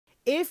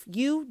if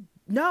you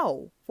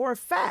know for a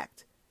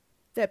fact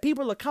that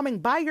people are coming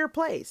by your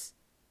place,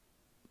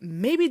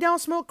 maybe don't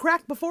smoke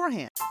crack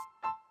beforehand.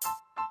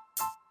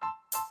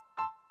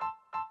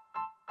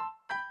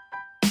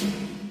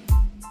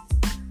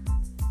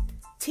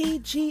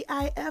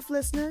 TGIF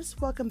listeners,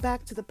 welcome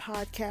back to the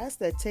podcast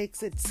that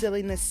takes its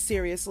silliness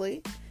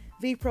seriously,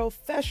 the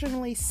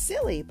Professionally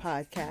Silly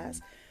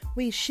podcast.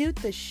 We shoot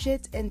the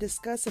shit and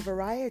discuss a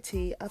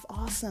variety of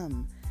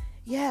awesome.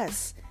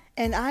 Yes,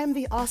 and I'm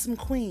the awesome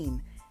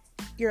queen,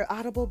 your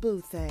audible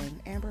boo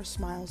thing, Amber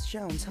Smiles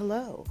Jones.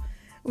 Hello.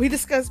 We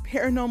discuss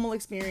paranormal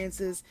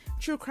experiences,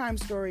 true crime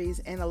stories,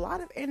 and a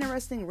lot of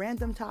interesting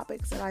random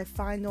topics that I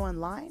find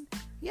online.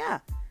 Yeah.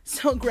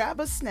 So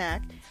grab a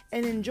snack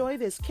and enjoy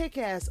this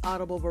kick-ass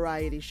audible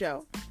variety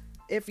show.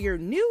 If you're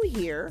new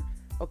here,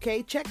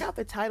 okay, check out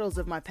the titles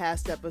of my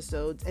past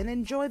episodes and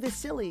enjoy the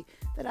silly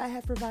that I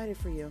have provided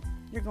for you.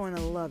 You're going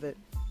to love it.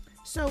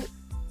 So,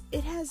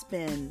 it has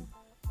been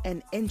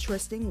an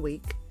interesting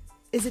week.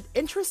 Is it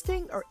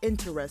interesting or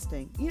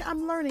interesting? You know,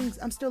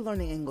 I'm still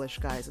learning English,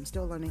 guys. I'm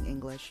still learning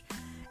English.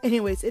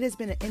 Anyways, it has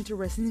been an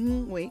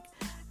interesting week.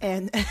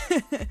 And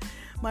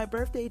my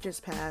birthday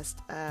just passed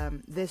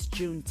this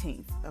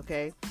Juneteenth,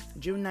 okay?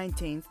 June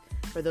 19th.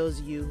 For those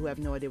of you who have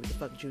no idea what the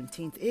fuck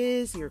Juneteenth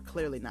is, you're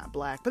clearly not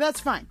black. But that's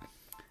fine.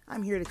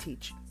 I'm here to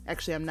teach.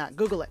 Actually, I'm not.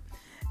 Google it.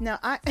 Now,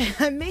 I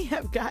may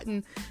have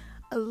gotten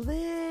a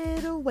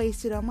little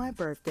wasted on my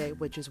birthday,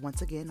 which is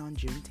once again on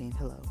Juneteenth.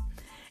 Hello.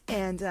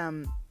 And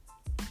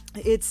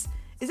is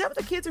that what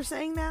the kids are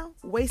saying now?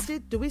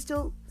 Wasted? Do we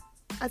still...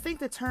 I think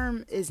the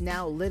term is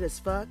now lit as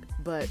fuck,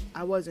 but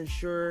I wasn't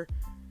sure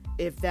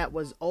if that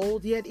was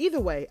old yet.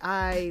 Either way,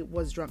 I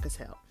was drunk as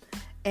hell.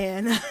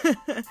 And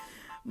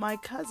my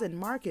cousin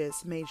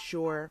Marcus made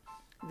sure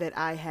that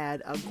I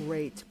had a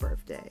great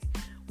birthday.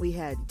 We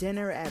had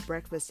dinner at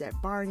breakfast at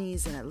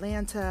Barney's in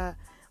Atlanta,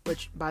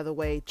 which, by the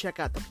way, check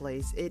out the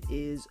place. It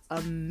is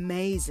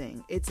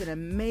amazing. It's an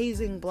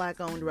amazing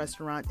black-owned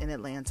restaurant in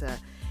Atlanta.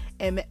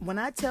 And when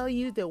I tell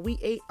you that we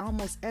ate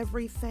almost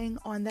everything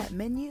on that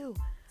menu,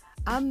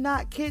 I'm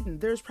not kidding.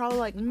 There's probably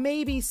like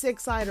maybe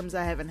 6 items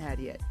I haven't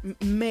had yet.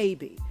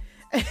 Maybe.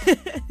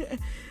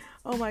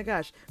 Oh my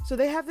gosh. So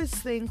they have this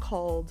thing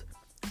called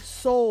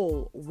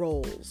soul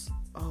rolls.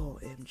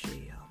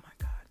 OMG. Oh my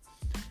God.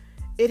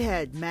 It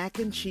had mac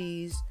and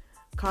cheese,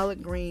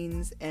 collard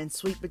greens, and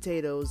sweet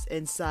potatoes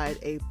inside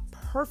a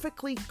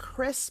perfectly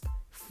crisp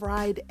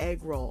fried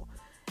egg roll.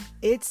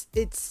 It's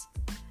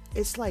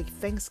like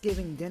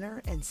Thanksgiving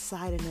dinner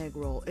inside an egg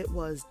roll. It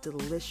was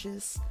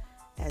delicious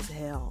as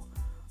hell.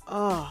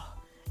 Oh,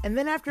 and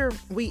then after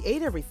we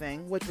ate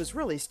everything, which was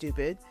really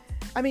stupid.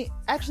 I mean,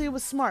 actually it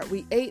was smart.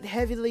 We ate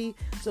heavily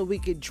so we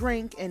could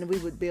drink and we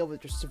would be able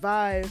to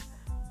survive.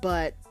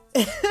 But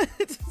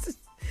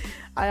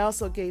I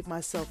also gave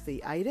myself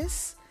the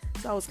itis.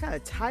 So I was kind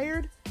of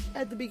tired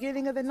at the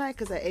beginning of the night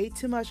because I ate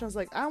too much. I was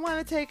like, I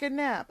want to take a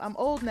nap. I'm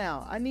old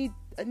now. I need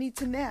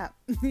to nap,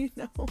 you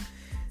know?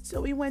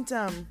 So we went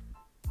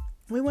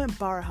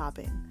bar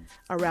hopping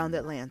around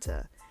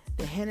Atlanta.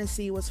 The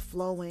Hennessy was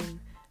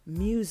flowing.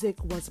 Music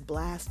was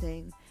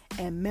blasting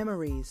and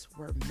memories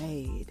were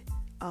made.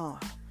 Oh,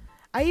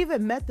 I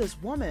even met this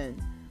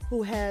woman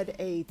who had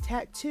a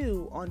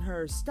tattoo on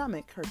her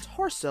stomach, her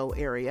torso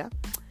area,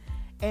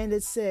 and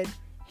it said,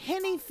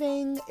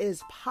 "Anything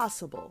is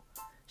possible."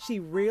 She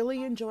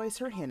really enjoys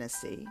her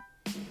Hennessy,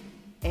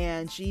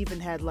 and she even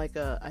had like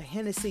a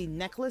Hennessy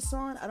necklace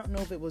on. I don't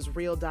know if it was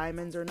real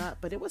diamonds or not,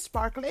 but it was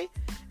sparkly.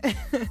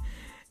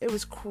 It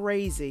was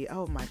crazy.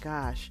 Oh my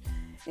gosh.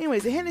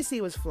 Anyways, the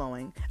Hennessy was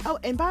flowing. Oh,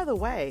 and by the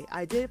way,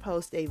 I did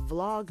post a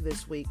vlog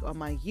this week on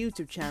my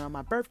YouTube channel,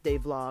 my birthday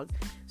vlog.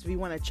 So if you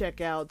want to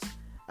check out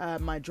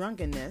my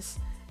drunkenness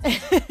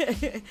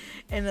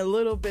and a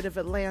little bit of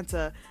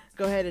Atlanta,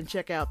 go ahead and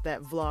check out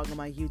that vlog on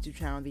my YouTube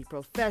channel, the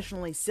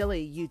Professionally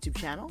Silly YouTube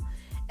channel.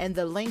 And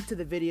the link to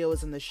the video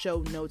is in the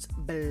show notes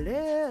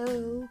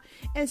below.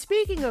 And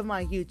speaking of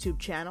my YouTube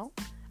channel,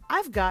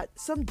 I've got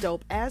some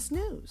dope ass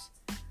news.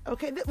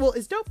 Okay, well,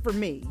 it's dope for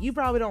me. You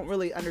probably don't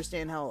really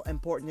understand how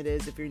important it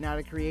is if you're not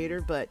a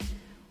creator, but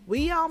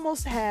we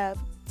almost have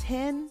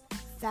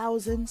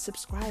 10,000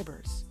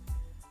 subscribers.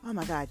 Oh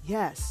my God,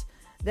 yes.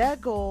 That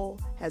goal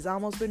has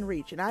almost been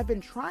reached, and I've been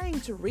trying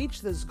to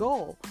reach this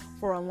goal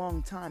for a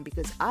long time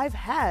because I've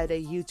had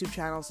a YouTube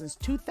channel since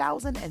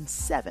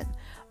 2007,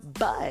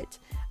 but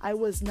I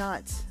was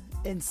not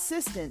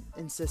consistent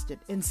is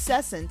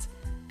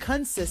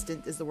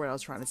the word I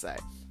was trying to say.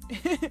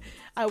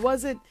 I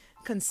wasn't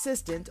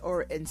consistent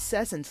or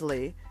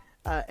incessantly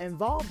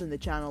involved in the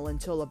channel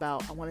until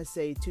about, I want to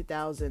say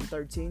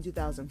 2013,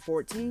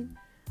 2014.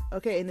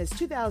 Okay, and it's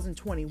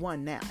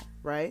 2021 now,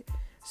 right?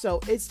 So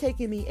it's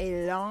taken me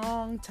a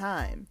long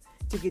time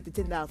to get to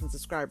 10,000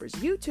 subscribers.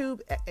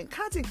 YouTube and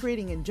content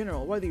creating in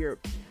general, whether you're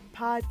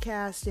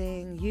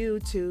podcasting,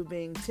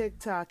 YouTubing,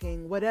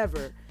 TikToking,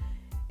 whatever,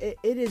 it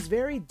is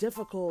very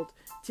difficult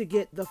to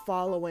get the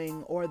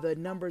following or the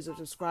numbers of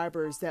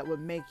subscribers that would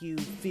make you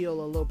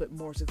feel a little bit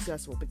more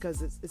successful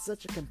because it's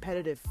such a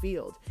competitive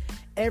field.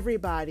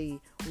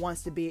 Everybody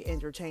wants to be an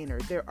entertainer.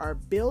 There are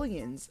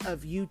billions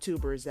of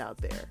YouTubers out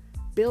there.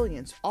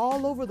 Billions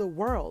all over the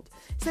world.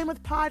 Same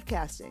with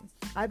podcasting.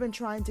 I've been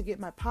trying to get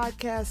my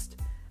podcast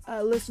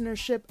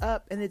listenership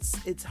up, and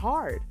it's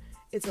hard.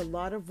 It's a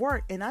lot of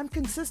work, and I'm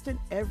consistent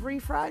every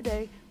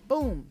Friday.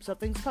 Boom,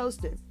 something's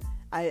posted.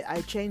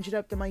 I change it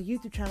up to my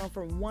YouTube channel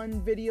from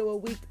 1 video a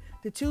week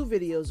to 2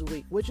 videos a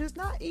week, which is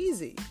not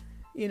easy,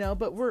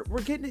 but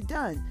we're getting it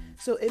done.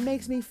 So it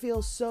makes me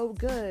feel so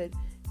good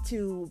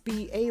to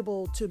be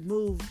able to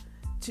move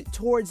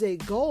towards a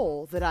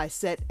goal that I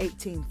set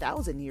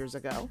 18,000 years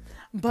ago,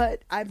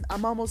 but I'm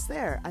almost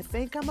there. I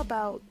think I'm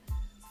about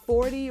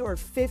 40 or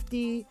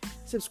 50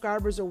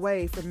 subscribers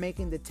away from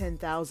making the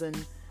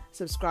 10,000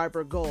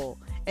 subscriber goal.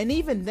 And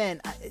even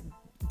then,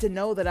 to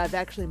know that I've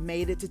actually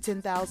made it to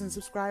 10,000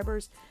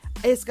 subscribers,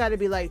 it's got to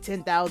be like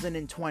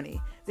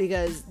 10,020,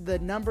 because the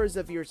numbers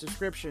of your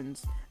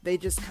subscriptions, they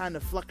just kind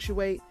of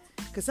fluctuate.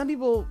 Because some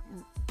people,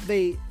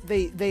 they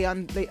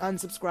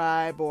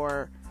unsubscribe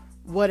or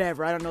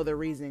whatever. I don't know their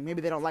reasoning.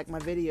 Maybe they don't like my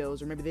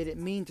videos, or maybe they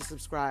didn't mean to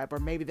subscribe, or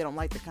maybe they don't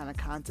like the kind of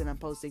content I'm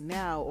posting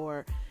now,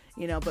 or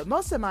but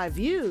most of my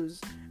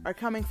views are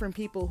coming from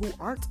people who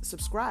aren't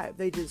subscribed.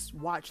 They just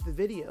watch the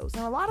videos.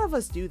 And a lot of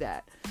us do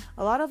that.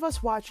 A lot of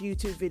us watch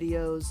YouTube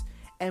videos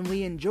and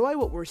we enjoy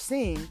what we're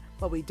seeing,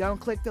 but we don't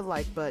click the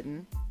like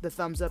button, the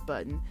thumbs up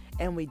button,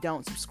 and we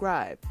don't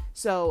subscribe.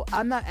 So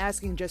I'm not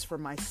asking just for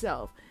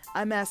myself.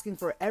 I'm asking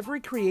for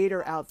every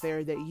creator out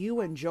there that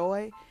you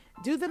enjoy.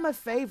 Do them a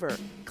favor.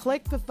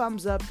 Click the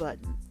thumbs up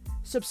button.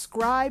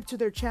 Subscribe to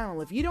their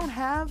channel. If you don't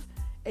have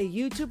a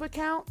YouTube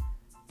account,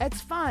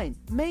 that's fine.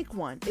 Make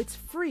one. It's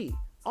free.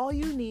 All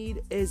you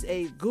need is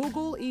a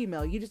Google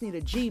email. You just need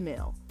a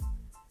Gmail.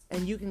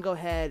 And you can go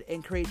ahead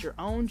and create your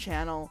own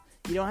channel.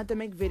 You don't have to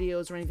make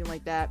videos or anything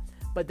like that.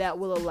 But that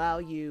will allow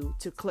you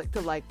to click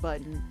the like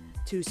button,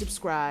 to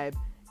subscribe,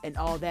 and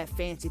all that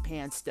fancy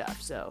pants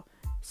stuff. So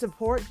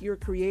support your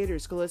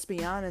creators. Because let's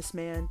be honest,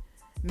 man.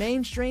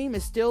 Mainstream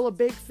is still a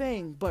big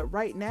thing. But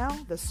right now,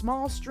 the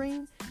small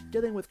stream,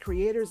 dealing with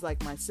creators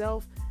like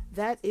myself,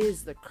 that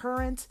is the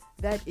current,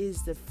 that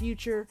is the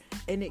future,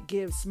 and it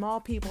gives small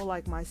people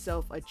like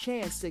myself a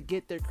chance to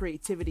get their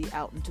creativity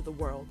out into the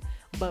world.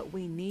 But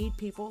we need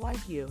people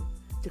like you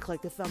to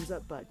click the thumbs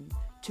up button,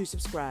 to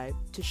subscribe,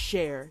 to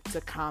share,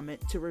 to comment,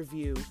 to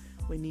review.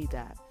 We need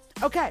that.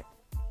 Okay.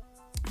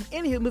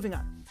 Anywho, moving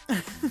on.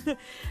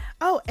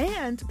 Oh,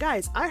 and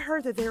guys, I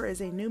heard that there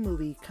is a new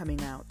movie coming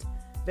out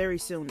very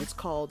soon. It's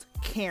called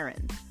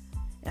Karen.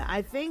 Now,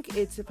 I think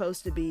it's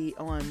supposed to be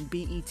on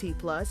BET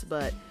Plus,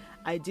 but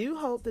I do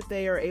hope that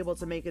they are able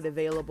to make it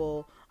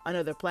available on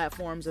other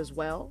platforms as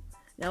well.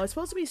 Now, it's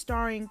supposed to be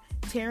starring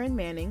Taryn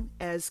Manning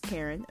as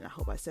Karen, and I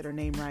hope I said her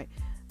name right.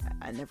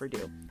 I never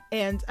do.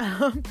 And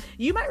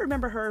you might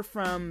remember her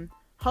from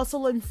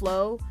Hustle and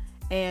Flow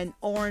and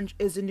Orange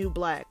is the New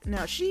Black.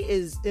 Now, she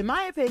is, in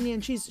my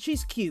opinion,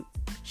 she's cute.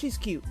 She's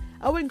cute.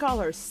 I wouldn't call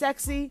her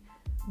sexy,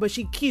 but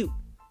she's cute.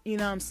 You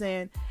know what I'm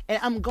saying? And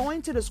I'm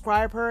going to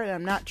describe her, and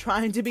I'm not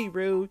trying to be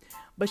rude,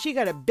 but she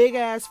got a big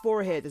ass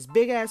forehead. This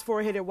big ass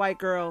foreheaded white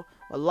girl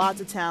with lots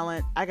of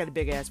talent. I got a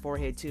big ass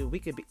forehead too. We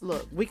could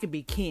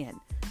be kin.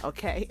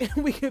 Okay?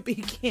 We could be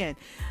kin.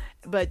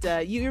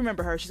 But you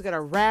remember her. She's got a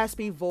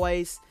raspy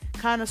voice,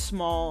 kind of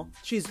small.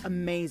 She's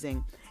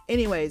amazing.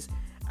 Anyways,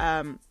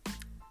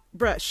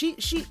 bruh,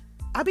 she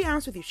I'll be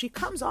honest with you, she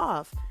comes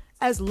off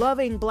as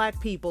loving black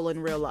people in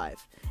real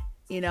life.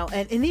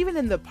 And even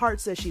in the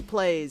parts that she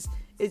plays,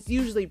 it's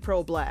usually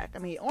pro-black. I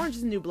mean, Orange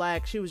is the New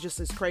Black, she was just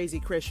this crazy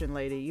Christian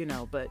lady,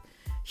 but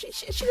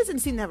she doesn't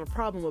seem to have a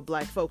problem with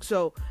black folks.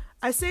 So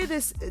I say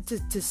this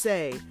to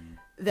say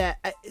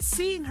that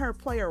seeing her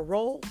play a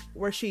role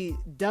where she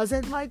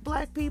doesn't like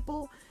black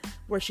people,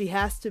 where she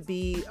has to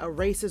be a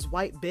racist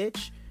white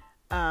bitch,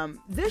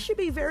 this should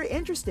be very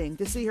interesting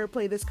to see her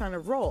play this kind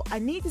of role. I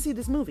need to see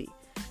this movie.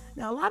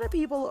 Now, a lot of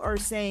people are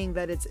saying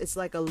that it's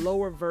like a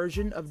lower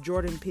version of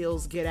Jordan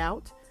Peele's Get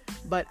Out.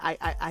 But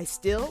I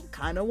still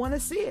kind of want to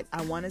see it.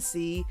 I want to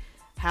see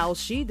how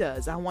she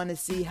does. I want to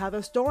see how the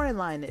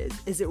storyline is.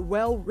 Is it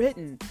well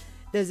written?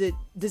 Does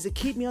it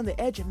keep me on the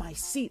edge of my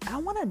seat? I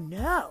want to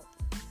know.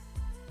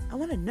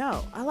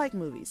 I like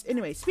movies.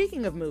 Anyway,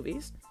 speaking of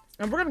movies,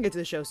 and we're going to get to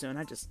the show soon.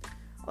 I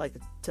like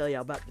to tell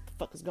y'all about what the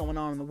fuck is going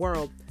on in the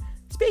world.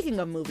 Speaking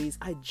of movies,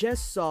 I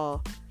just saw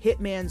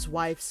Hitman's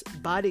Wife's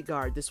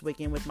Bodyguard this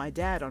weekend with my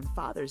dad on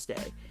Father's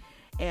Day.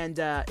 And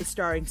it's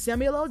starring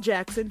Samuel L.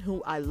 Jackson,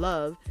 who I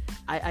love.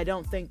 I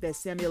don't think that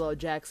Samuel L.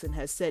 Jackson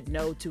has said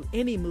no to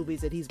any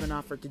movies that he's been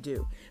offered to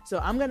do. So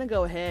I'm going to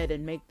go ahead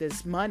and make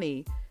this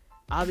money,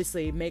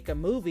 obviously make a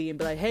movie and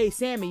be like, hey,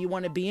 Sammy, you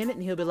want to be in it?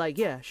 And he'll be like,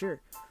 yeah, sure.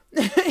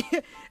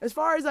 As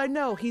far as I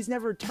know, he's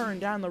never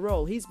turned down the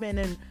role. He's been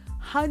in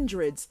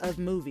hundreds of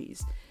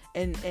movies.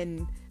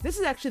 And this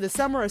is actually the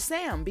summer of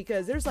Sam,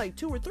 because there's like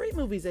 2 or 3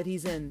 movies that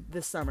he's in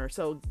this summer.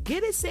 So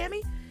get it,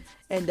 Sammy.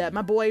 And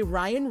my boy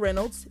Ryan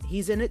Reynolds,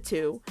 he's in it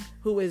too,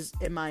 who is,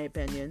 in my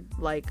opinion,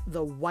 like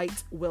the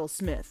white Will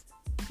Smith.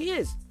 He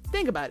is.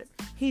 Think about it.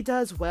 He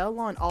does well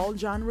on all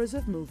genres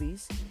of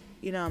movies.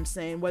 You know what I'm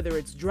saying? Whether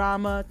it's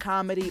drama,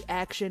 comedy,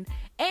 action,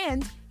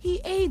 and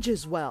he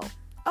ages well.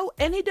 Oh,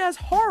 and he does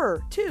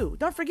horror too.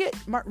 Don't forget,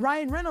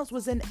 Ryan Reynolds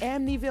was in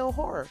Amityville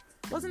Horror.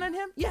 Wasn't that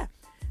him? Yeah.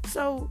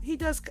 So he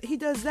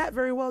does that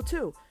very well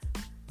too.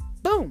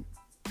 Boom.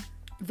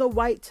 The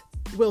white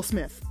Will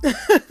Smith.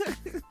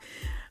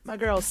 My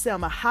girl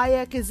Selma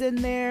Hayek is in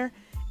there,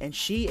 and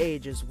she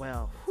ages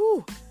well.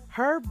 Whew.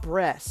 Her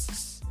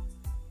breasts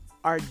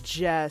are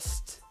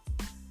just,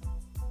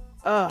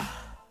 they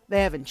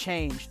haven't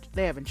changed.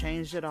 They haven't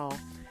changed at all.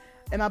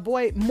 And my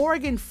boy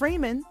Morgan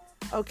Freeman,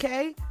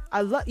 okay?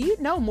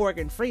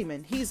 Morgan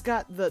Freeman. He's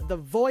got the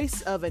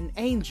voice of an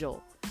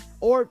angel,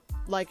 or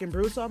like in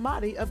Bruce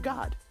Almighty, of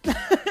God.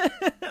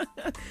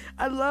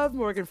 I love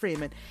Morgan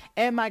Freeman.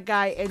 And my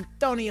guy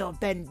Antonio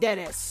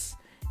Banderas.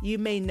 You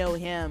may know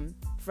him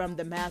from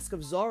The Mask of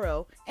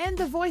Zorro and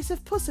the voice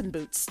of Puss in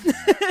Boots.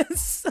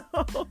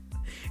 So,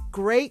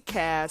 great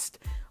cast.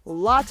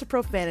 Lots of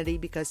profanity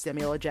because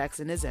Samuel L.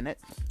 Jackson is in it.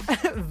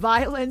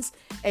 Violence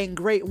and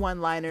great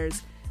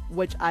one-liners,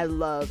 which I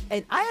love.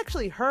 And I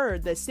actually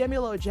heard that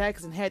Samuel L.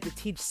 Jackson had to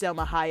teach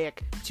Selma Hayek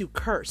to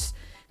curse.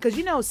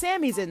 Because,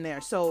 Sammy's in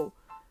there. So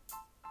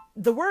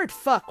the word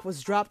fuck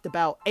was dropped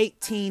about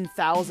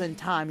 18,000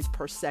 times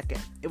per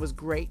second. It was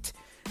great.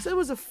 So it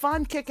was a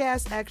fun,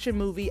 kick-ass action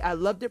movie. I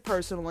loved it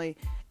personally,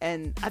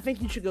 and I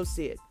think you should go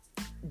see it.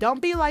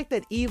 Don't be like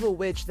that evil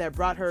witch that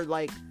brought her,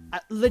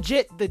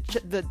 legit,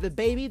 the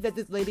baby that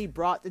this lady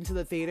brought into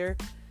the theater.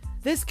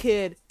 This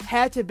kid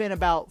had to have been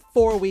about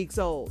 4 weeks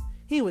old.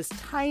 He was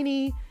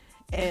tiny,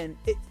 and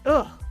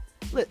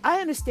Look,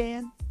 I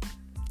understand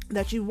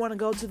that you want to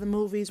go to the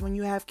movies when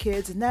you have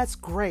kids, and that's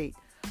great.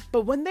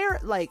 But when they're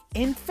like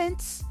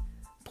infants,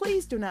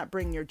 please do not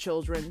bring your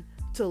children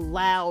to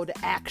loud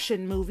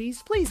action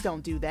movies. Please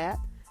don't do that.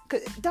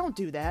 Don't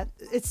do that.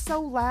 It's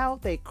so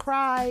loud. They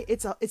cry.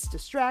 It's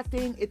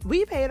distracting.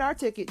 We paid our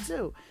ticket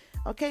too.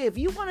 Okay, if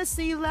you want to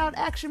see loud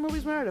action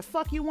movies, whenever the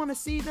fuck you want to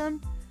see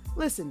them,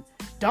 listen,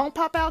 don't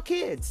pop out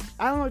kids.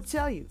 I don't know what to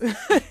tell you.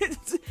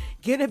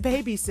 Get a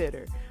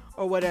babysitter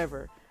or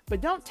whatever.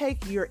 But don't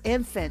take your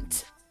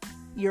infant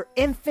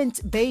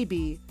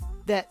baby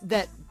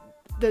that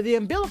the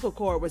umbilical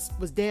cord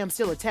was damn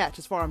still attached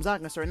as far as I'm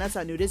concerned. That's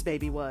how new this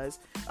baby was.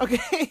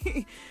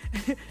 Okay?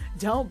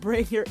 Don't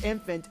bring your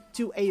infant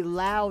to a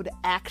loud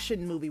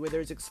action movie where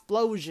there's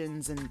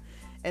explosions and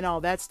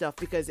all that stuff,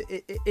 because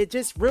it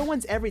just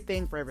ruins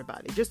everything for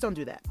everybody. Just don't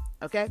do that.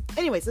 Okay?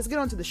 Anyways, let's get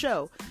on to the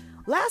show.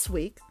 Last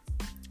week,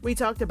 we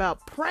talked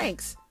about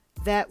pranks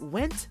that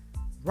went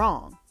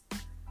wrong.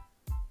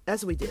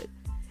 That's what we did.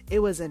 It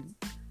was an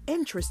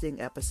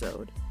interesting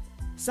episode.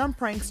 Some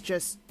pranks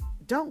just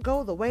don't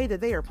go the way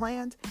that they are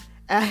planned.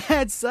 I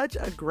had such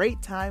a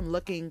great time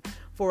looking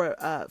for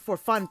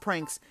fun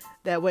pranks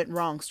that went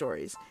wrong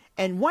stories.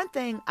 And one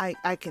thing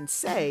I can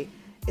say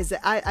is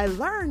that I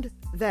learned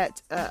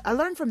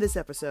from this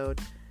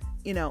episode,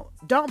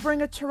 don't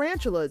bring a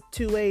tarantula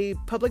to a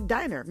public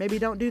diner. Maybe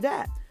don't do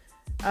that.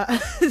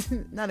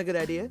 Not a good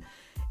idea.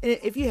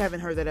 If you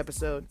haven't heard that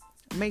episode,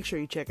 make sure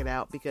you check it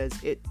out because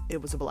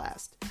it was a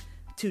blast.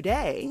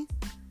 Today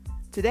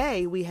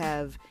we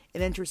have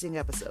an interesting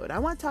episode. I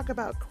want to talk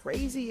about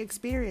crazy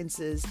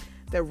experiences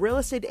that real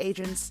estate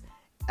agents,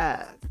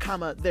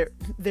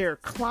 their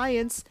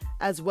clients,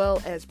 as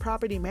well as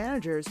property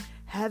managers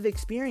have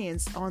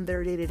experienced on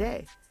their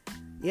day-to-day.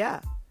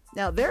 Yeah.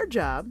 Now, their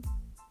job,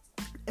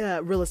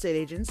 real estate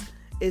agents,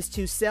 is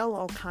to sell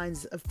all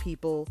kinds of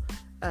people,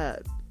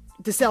 to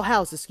sell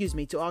houses,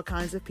 to all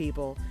kinds of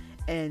people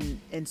and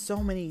in so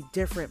many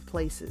different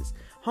places.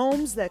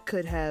 Homes that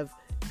could have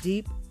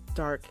deep,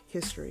 dark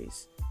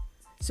histories.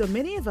 So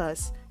many of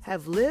us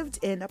have lived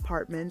in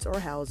apartments or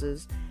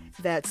houses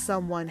that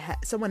someone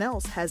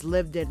else has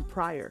lived in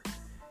prior.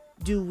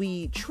 Do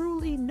we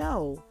truly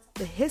know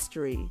the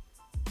history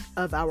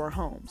of our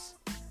homes?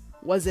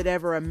 Was it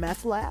ever a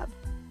meth lab?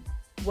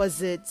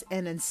 Was it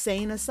an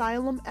insane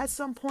asylum at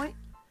some point?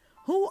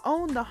 Who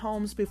owned the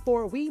homes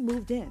before we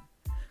moved in?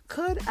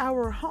 Could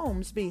our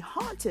homes be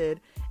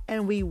haunted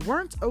and we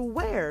weren't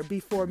aware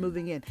before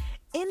moving in?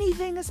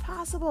 Anything is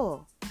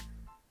possible.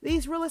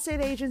 These real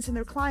estate agents and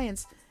their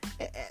clients,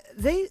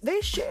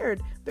 they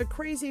shared their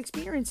crazy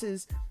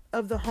experiences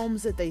of the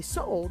homes that they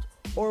sold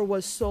or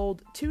was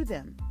sold to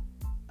them.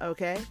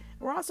 Okay?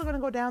 We're also going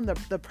to go down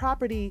the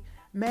property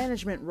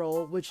management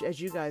role, which, as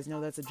you guys know,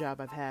 that's a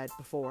job I've had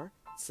before.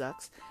 It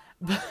sucks.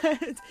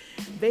 But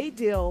they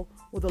deal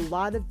with a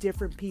lot of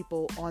different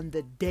people on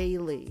the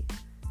daily.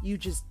 You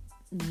just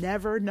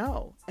never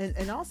know.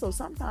 And also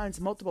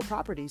sometimes multiple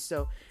properties.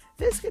 So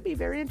this could be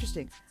very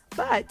interesting.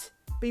 But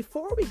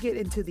before we get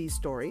into these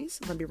stories,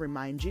 let me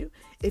remind you,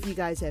 if you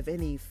guys have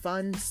any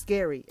fun,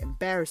 scary,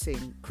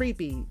 embarrassing,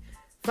 creepy,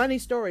 funny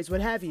stories,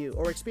 what have you,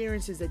 or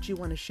experiences that you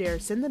want to share,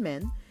 send them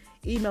in.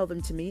 Email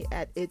them to me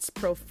at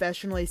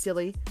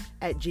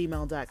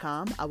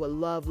itsprofessionallysilly@gmail.com. I would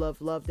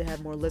love to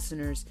have more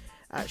listeners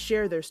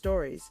share their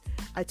stories.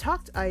 I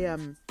talked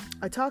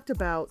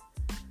about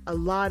a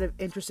lot of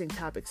interesting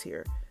topics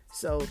here.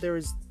 So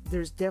there's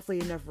definitely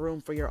enough room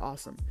for your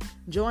awesome.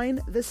 Join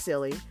the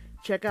silly.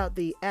 check out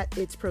the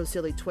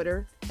 @It'sProSilly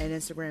Twitter and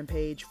Instagram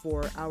page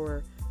for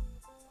our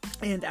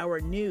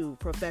new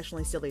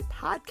Professionally Silly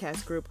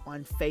podcast group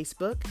on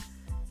Facebook.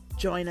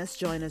 Join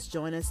us.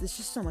 It's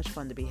just so much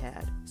fun to be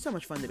had.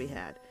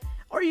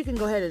 Or you can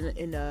go ahead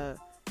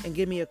and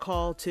give me a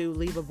call to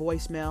leave a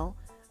voicemail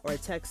or a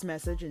text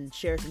message and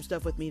share some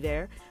stuff with me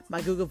there.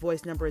 My Google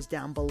Voice number is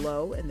down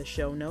below in the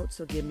show notes,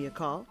 so give me a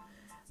call.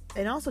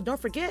 And also, don't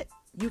forget,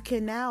 you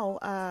can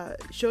now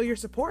show your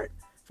support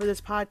for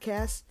this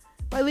podcast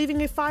by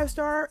leaving a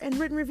 5-star and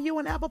written review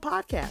on Apple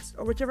Podcasts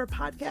or whichever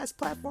podcast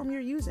platform you're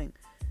using.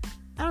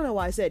 I don't know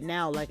why I said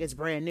now like it's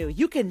brand new.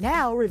 You can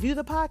now review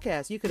the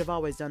podcast. You could have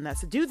always done that.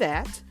 So do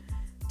that.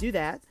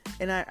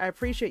 And I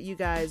appreciate you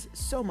guys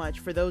so much.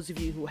 For those of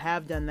you who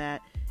have done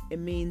that, it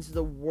means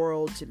the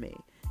world to me.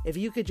 If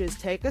you could just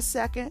take a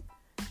second,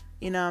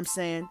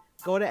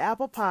 go to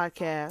Apple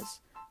Podcasts,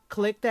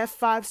 click that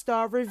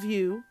 5-star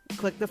review,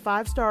 click the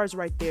 5 stars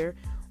right there,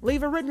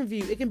 leave a written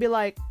review. It can be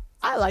like,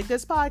 I like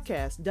this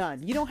podcast,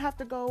 done. You don't have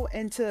to go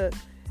into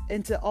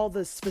all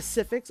the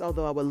specifics,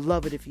 although I would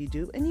love it if you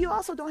do. And you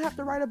also don't have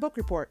to write a book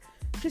report.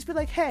 Just be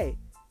like, hey,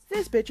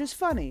 this bitch is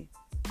funny.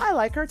 I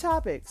like her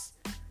topics.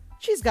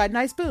 She's got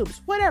nice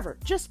boobs. Whatever.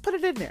 Just put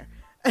it in there.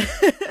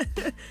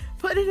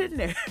 Put it in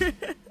there.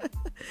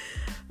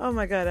 Oh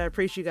my God, I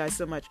appreciate you guys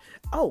so much.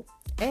 Oh,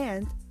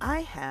 and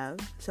I have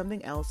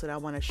something else that I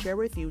want to share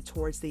with you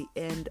towards the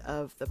end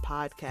of the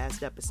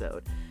podcast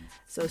episode.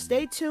 So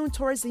stay tuned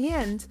towards the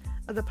end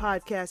of the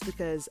podcast,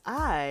 because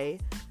I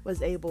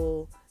was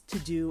able to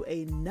do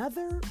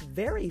another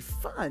very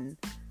fun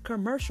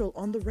commercial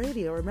on the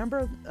radio.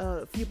 Remember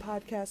a few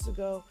podcasts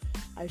ago,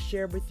 I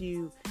shared with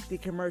you the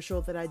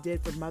commercial that I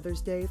did for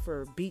Mother's Day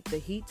for Beat the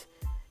Heat?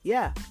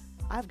 Yeah,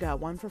 I've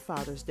got one for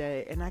Father's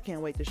Day, and I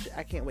can't wait to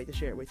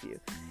share it with you.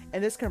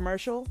 And this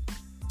commercial,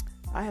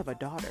 I have a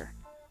daughter.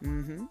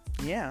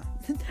 Yeah.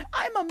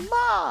 I'm a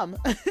mom.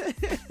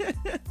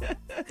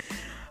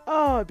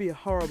 Oh, I'd be a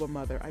horrible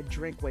mother. I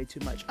drink way too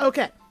much.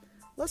 Okay,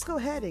 let's go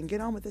ahead and get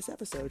on with this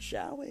episode,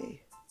 shall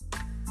we?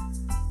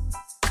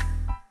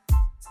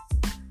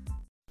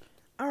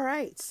 All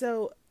right,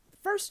 so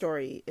first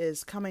story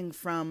is coming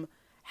from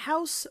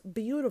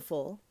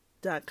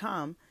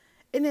housebeautiful.com.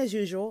 And as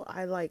usual,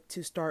 I like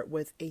to start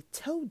with a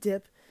toe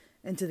dip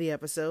into the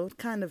episode,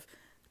 kind of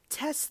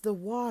test the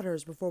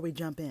waters before we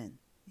jump in.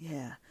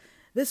 Yeah,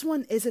 this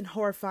one isn't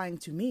horrifying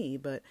to me,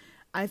 but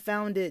I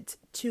found it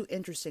too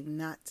interesting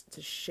not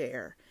to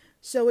share.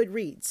 So it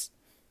reads,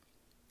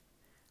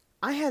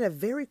 I had a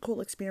very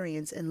cool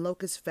experience in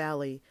Locust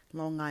Valley,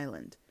 Long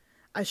Island.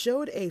 I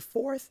showed a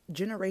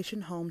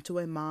 4th-generation home to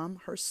a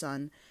mom, her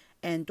son,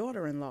 and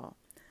daughter-in-law.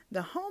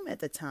 The home at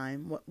the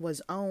time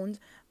was owned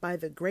by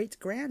the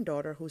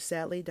great-granddaughter who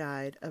sadly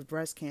died of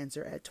breast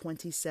cancer at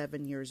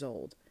 27 years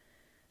old.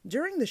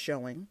 During the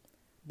showing,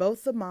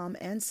 both the mom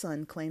and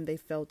son claimed they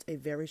felt a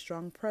very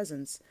strong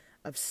presence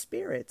of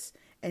spirits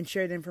and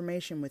shared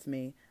information with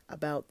me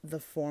about the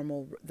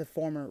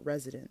former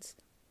residents.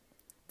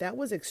 That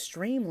was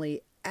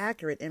extremely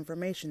accurate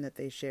information that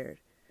they shared.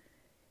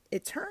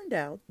 It turned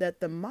out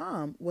that the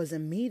mom was a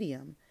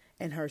medium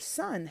and her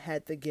son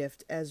had the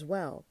gift as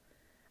well.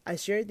 I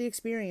shared the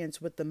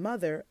experience with the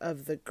mother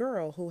of the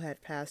girl who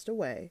had passed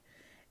away,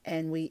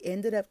 and we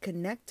ended up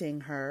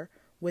connecting her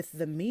with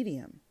the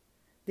medium.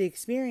 The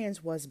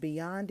experience was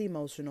beyond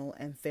emotional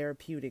and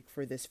therapeutic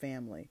for this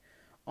family.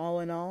 All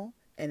in all,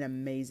 an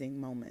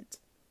amazing moment.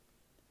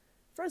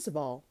 First of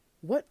all,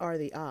 what are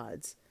the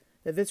odds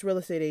that this real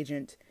estate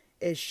agent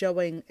is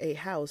showing a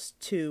house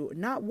to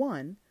not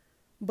one,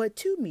 but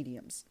 2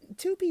 mediums,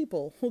 2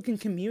 people who can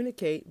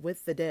communicate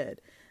with the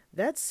dead?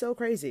 That's so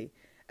crazy.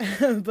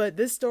 But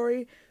this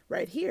story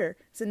right here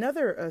is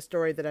another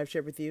story that I've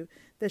shared with you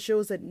that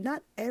shows that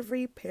not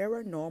every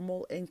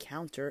paranormal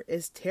encounter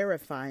is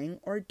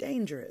terrifying or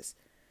dangerous.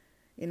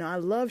 I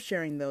love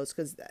sharing those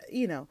because,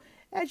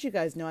 as you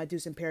guys know, I do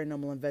some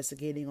paranormal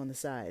investigating on the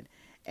side.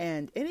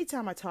 And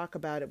anytime I talk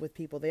about it with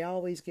people, they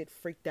always get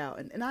freaked out.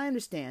 And I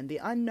understand the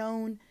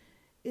unknown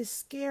is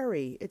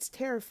scary. It's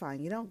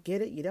terrifying. You don't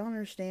get it. You don't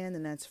understand,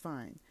 and that's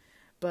fine.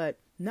 But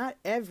not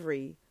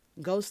every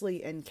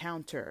ghostly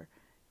encounter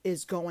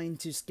is going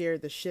to scare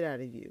the shit out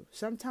of you.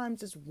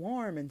 Sometimes it's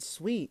warm and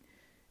sweet.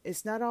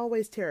 It's not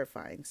always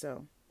terrifying.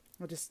 So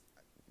I just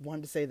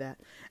wanted to say that.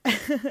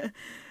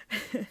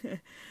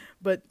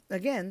 But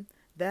again,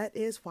 that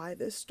is why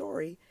this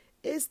story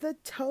is the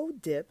toe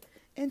dip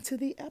into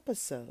the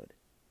episode.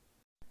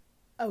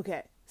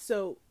 Okay,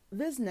 so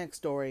this next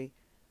story,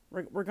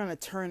 we're gonna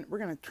turn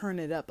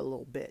it up a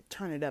little bit,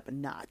 turn it up a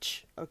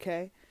notch.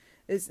 Okay,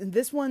 this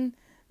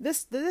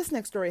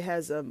next story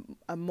has a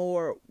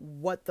more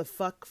what the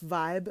fuck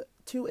vibe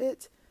to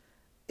it.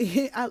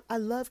 I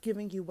love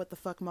giving you what the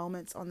fuck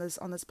moments on this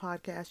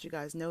podcast. You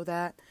guys know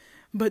that.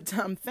 But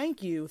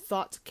thank you,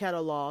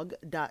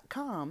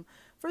 thoughtcatalog.com,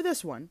 for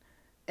this one.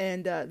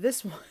 And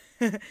this one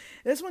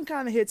this one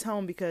kind of hits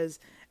home because,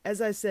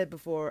 as I said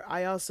before,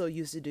 I also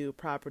used to do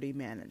property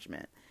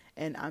management.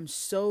 And I'm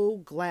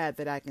so glad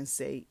that I can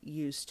say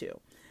used to.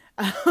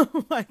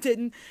 I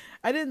didn't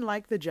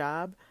like the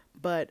job,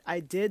 but I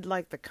did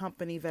like the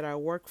company that I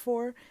work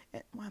for.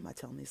 And why am I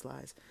telling these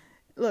lies?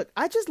 Look,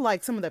 I just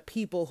like some of the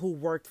people who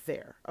worked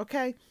there.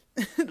 Okay.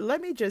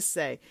 Let me just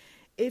say,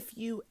 if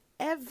you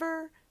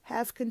ever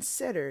have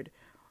considered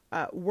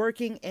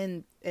working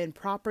in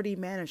property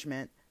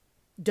management,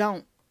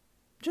 don't.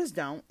 Just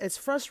don't. It's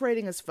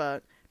frustrating as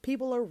fuck.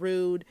 People are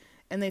rude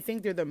and they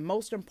think they're the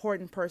most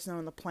important person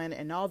on the planet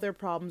and all their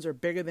problems are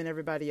bigger than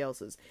everybody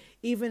else's.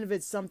 Even if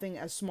it's something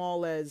as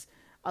small as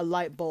a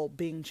light bulb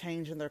being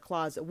changed in their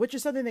closet, which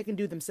is something they can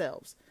do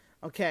themselves.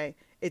 Okay?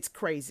 It's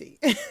crazy.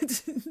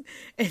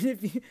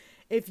 And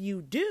if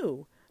you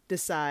do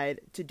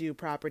decide to do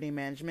property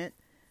management,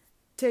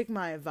 take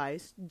my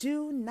advice.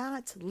 Do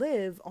not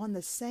live on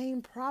the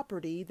same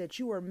property that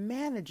you are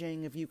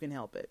managing if you can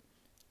help it.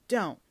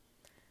 Don't.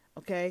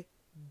 Okay?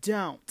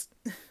 Don't.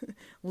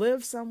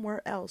 Live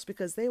somewhere else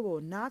because they will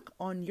knock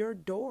on your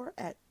door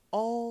at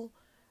all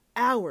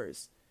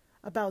hours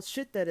about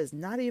shit that is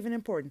not even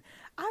important.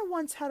 I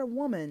once had a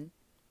woman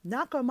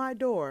knock on my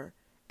door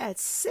at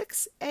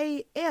 6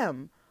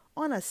 a.m.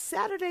 on a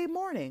Saturday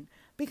morning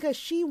because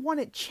she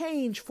wanted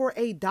change for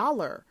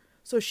 $1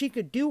 so she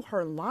could do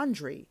her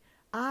laundry.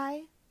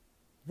 I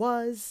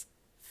was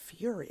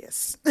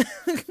furious.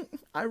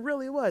 I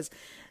really was.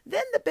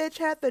 Then the bitch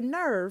had the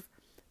nerve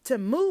to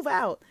move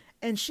out,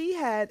 and she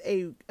had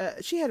a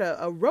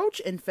roach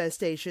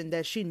infestation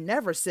that she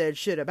never said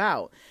shit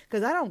about.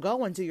 Because I don't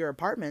go into your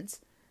apartments,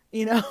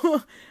 you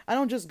know. I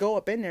don't just go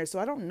up in there, so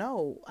I don't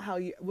know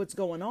what's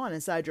going on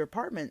inside your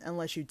apartment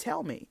unless you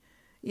tell me.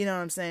 You know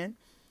what I'm saying?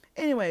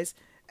 Anyways,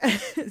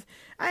 I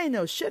ain't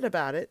know shit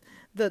about it.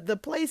 The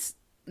place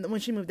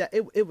when she moved out,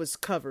 it was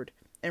covered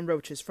in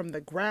roaches from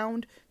the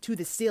ground to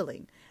the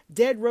ceiling.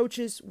 Dead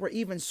roaches were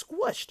even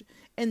squished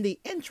in the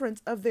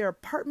entrance of their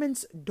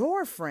apartment's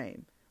door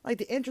frame, like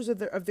the entrance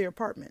of their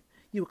apartment.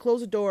 You would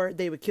close the door,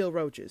 they would kill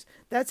roaches.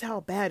 That's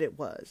how bad it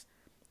was.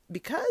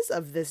 Because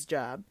of that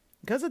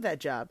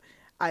job,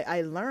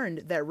 I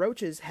learned that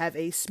roaches have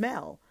a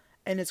smell,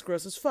 and it's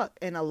gross as fuck.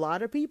 And a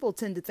lot of people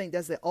tend to think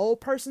that's the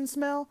old person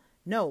smell.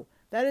 No,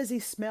 that is the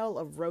smell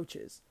of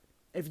roaches.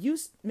 If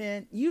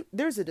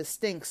there's a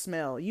distinct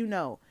smell, you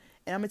know.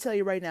 And I'm going to tell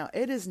you right now,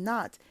 it is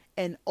not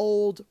an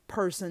old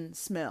person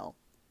smell.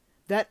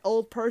 That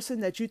old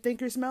person that you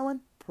think you're smelling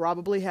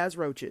probably has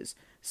roaches.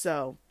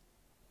 So,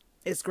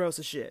 it's gross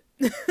as shit.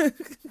 It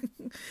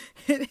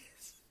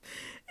is.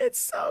 It's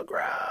so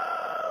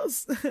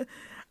gross.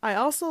 I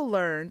also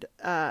learned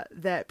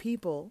that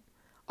people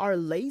are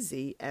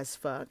lazy as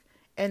fuck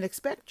and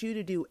expect you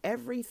to do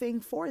everything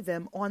for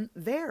them on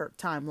their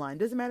timeline.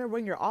 Doesn't matter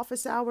when your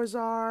office hours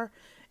are.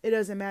 It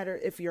doesn't matter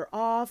if you're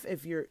off,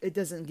 it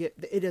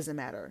doesn't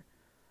matter.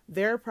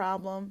 Their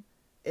problem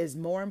is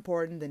more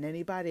important than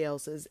anybody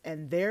else's,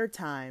 and their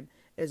time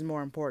is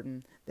more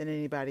important than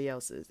anybody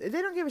else's. They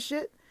don't give a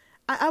shit.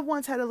 I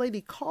once had a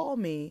lady call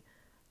me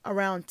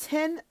around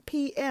 10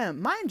 p.m.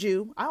 Mind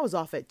you, I was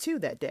off at 2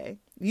 that day.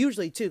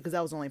 Usually 2 because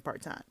I was only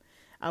part-time.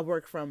 I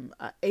worked from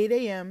 8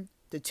 a.m.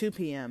 to 2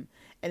 p.m.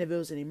 And if it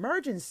was an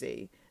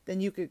emergency, then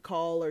you could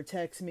call or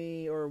text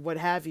me or what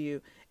have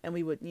you, and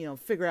we would,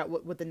 figure out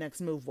what the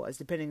next move was,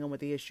 depending on what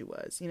the issue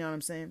was. You know what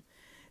I'm saying?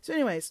 So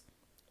anyways,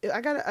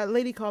 I got a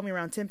lady called me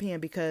around 10 p.m.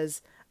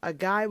 because a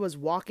guy was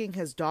walking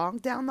his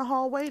dog down the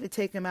hallway to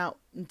take him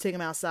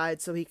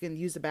outside so he can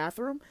use the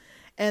bathroom.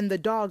 And the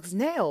dog's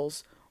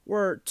nails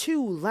were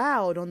too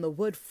loud on the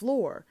wood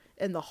floor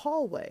in the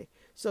hallway.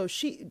 So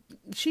she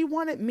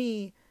wanted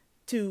me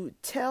to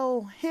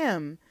tell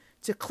him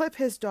to clip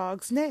his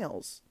dog's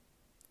nails.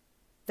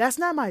 That's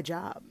not my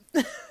job.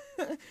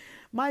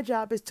 My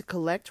job is to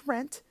collect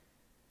rent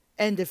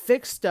and to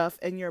fix stuff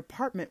in your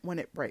apartment when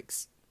it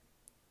breaks.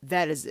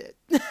 That is it.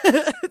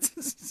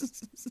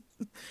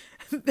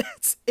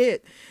 That's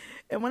it.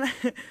 And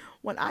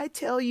when I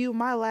tell you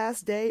my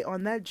last day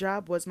on that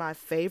job was my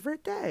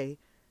favorite day,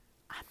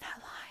 I'm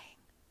not lying.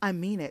 I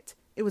mean it.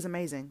 It was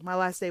amazing. My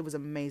last day was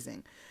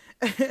amazing.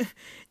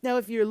 Now,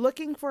 if you're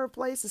looking for a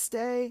place to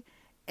stay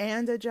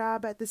and a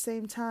job at the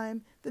same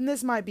time, then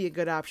this might be a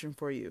good option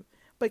for you.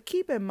 But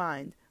keep in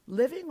mind,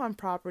 living on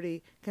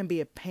property can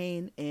be a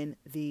pain in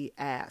the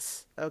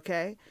ass,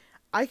 okay?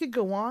 I could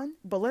go on,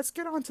 but let's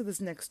get on to this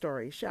next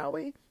story, shall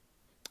we?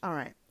 All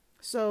right.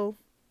 So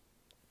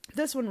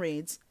this one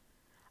reads,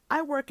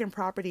 I work in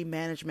property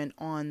management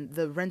on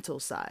the rental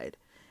side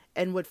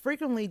and would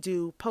frequently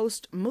do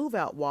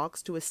post-move-out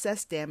walks to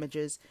assess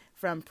damages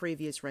from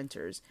previous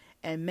renters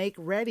and make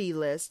ready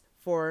lists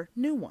for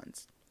new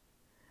ones.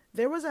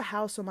 There was a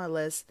house on my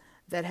list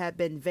that had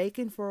been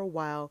vacant for a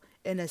while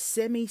in a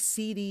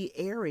semi-seedy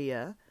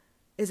area.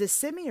 Is it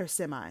semi or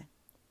semi?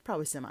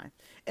 Probably semi.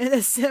 In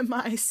a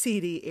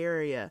semi-seedy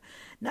area.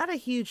 Not a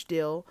huge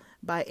deal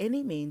by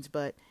any means,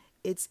 but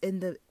it's in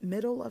the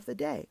middle of the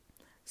day.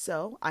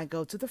 So I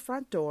go to the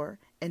front door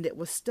and it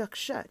was stuck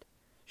shut.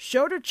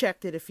 Shoulder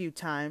checked it a few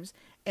times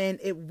and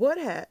it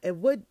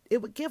would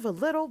give a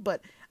little,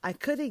 but I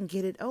couldn't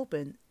get it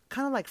open.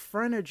 Kind of like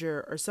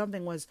furniture or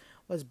something was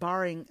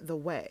barring the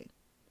way.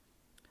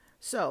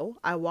 So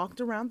I walked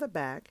around the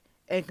back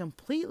and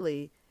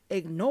completely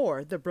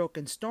ignored the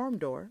broken storm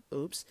door,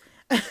 oops,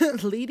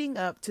 leading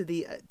up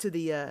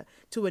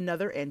to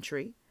another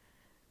entry.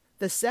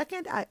 The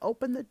second I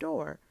opened the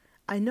door,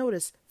 I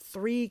noticed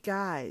three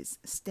guys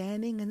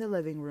standing in the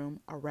living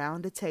room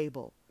around a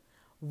table.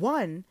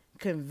 One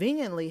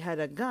conveniently had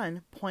a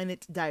gun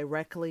pointed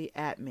directly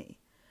at me.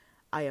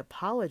 I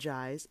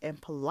apologized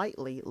and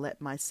politely let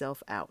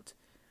myself out.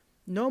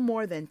 No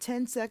more than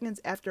 10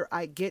 seconds after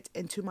I get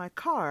into my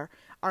car,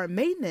 our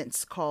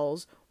maintenance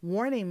calls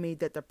warning me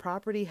that the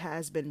property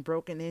has been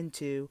broken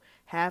into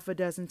half a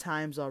dozen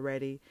times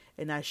already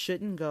and I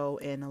shouldn't go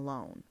in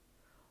alone.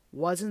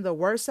 Wasn't the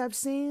worst I've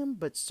seen,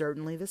 but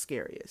certainly the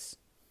scariest.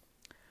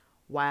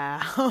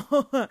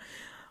 Wow.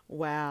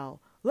 Wow.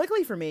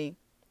 Luckily for me,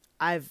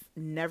 I've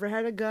never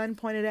had a gun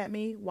pointed at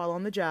me while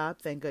on the job,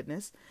 thank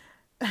goodness.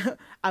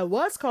 I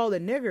was called a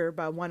nigger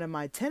by one of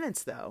my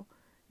tenants, though.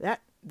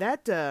 That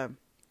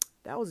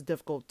was a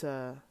difficult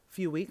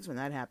few weeks when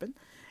that happened.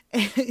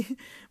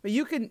 But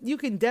you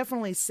can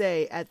definitely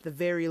say at the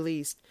very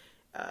least,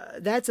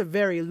 that's a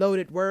very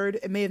loaded word.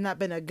 It may have not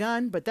been a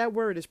gun, but that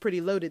word is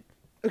pretty loaded.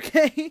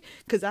 Okay,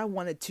 because I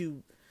wanted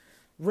to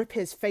rip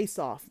his face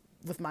off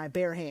with my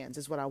bare hands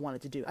is what I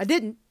wanted to do. I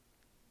didn't,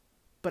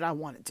 but I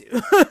wanted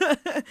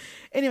to.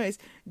 Anyways,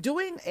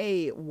 doing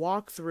a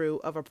walkthrough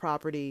of a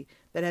property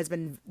that has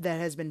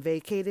been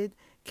vacated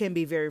can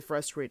be very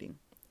frustrating,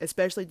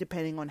 especially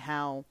depending on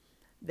how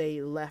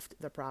they left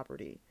the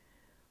property.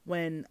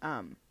 When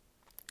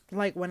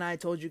like when I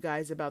told you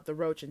guys about the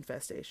roach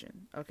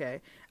infestation,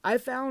 okay? I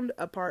found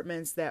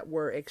apartments that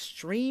were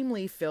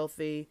extremely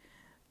filthy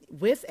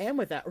with and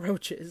without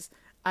roaches.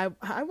 I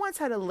once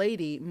had a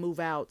lady move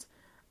out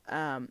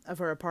of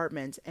her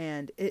apartment,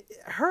 and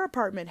her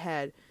apartment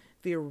had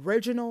the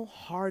original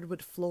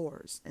hardwood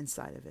floors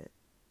inside of it.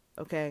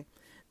 Okay,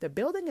 the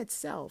building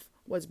itself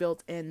was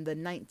built in the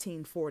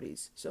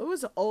 1940s, so it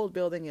was an old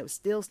building. It was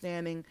still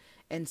standing,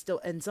 and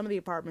some of the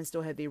apartments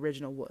still had the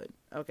original wood.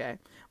 Okay,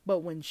 but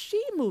when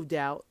she moved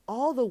out,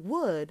 all the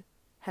wood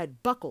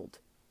had buckled,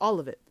 all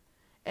of it,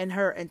 and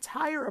her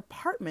entire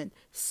apartment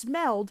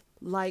smelled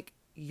like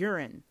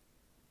urine.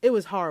 It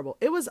was horrible.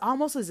 It was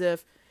almost as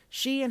if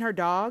she and her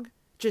dog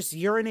just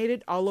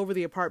urinated all over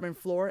the apartment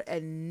floor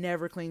and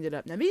never cleaned it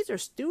up. Now these are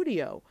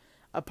studio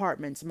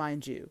apartments,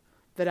 mind you,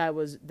 that I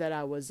was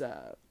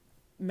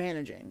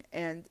managing,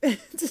 and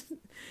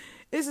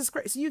this is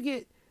crazy. So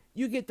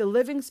you get the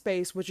living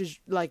space, which is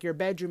like your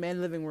bedroom and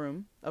living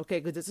room, okay,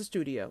 because it's a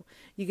studio.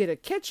 You get a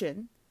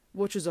kitchen,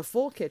 which is a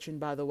full kitchen,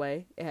 by the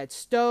way. It had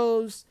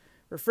stoves,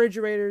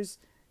 refrigerators,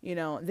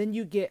 then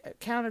you get a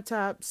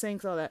countertop,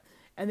 sinks, all that.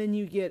 And then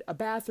you get a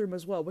bathroom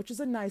as well, which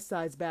is a nice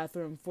size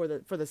bathroom for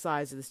the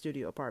size of the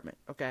studio apartment.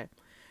 Okay.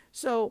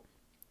 So,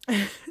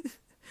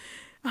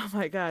 oh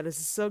my God, this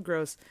is so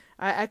gross.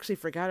 I actually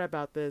forgot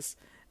about this.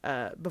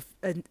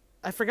 And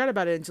I forgot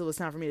about it until it's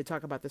time for me to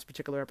talk about this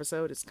particular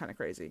episode. It's kind of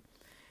crazy.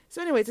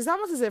 So anyways, it's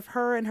almost as if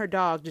her and her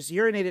dog just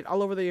urinated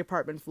all over the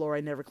apartment floor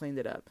and never cleaned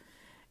it up.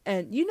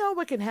 And you know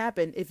what can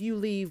happen if you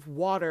leave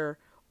water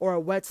or a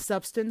wet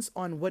substance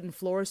on wooden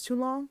floors too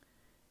long?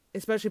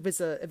 Especially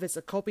if it's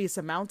a copious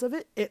amount of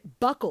it, it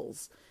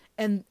buckles,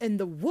 and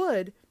the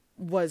wood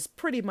was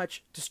pretty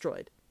much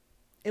destroyed.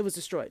 It was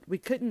destroyed. We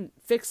couldn't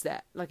fix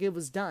that. Like, it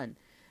was done.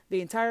 The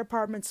entire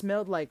apartment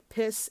smelled like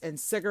piss and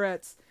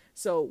cigarettes,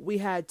 so we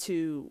had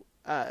to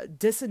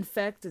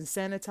disinfect and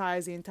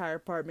sanitize the entire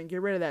apartment,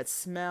 get rid of that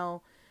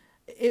smell.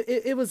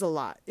 It was a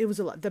lot. It was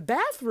a lot. The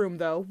bathroom,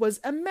 though, was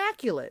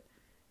immaculate,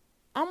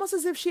 almost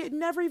as if she had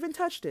never even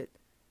touched it.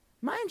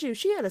 Mind you,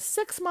 she had a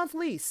 6-month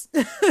lease.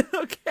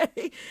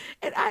 Okay.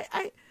 And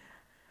I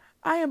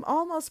am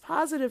almost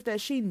positive that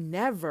she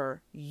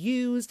never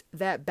used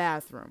that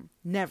bathroom.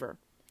 Never.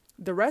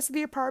 The rest of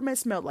the apartment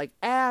smelled like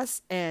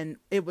ass, and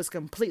it was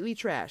completely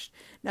trashed.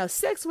 Now,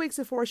 6 weeks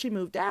before she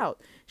moved out,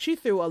 she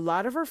threw a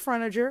lot of her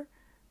furniture,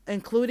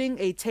 including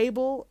a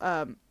table,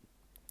 2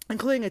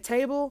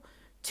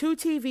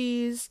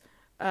 TVs.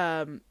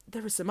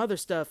 There was some other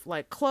stuff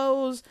like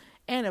clothes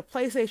and a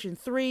PlayStation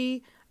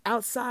 3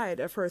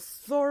 outside of her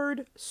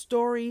 3rd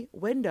story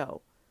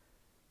window.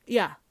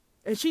 Yeah.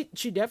 And she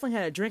definitely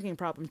had a drinking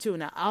problem too.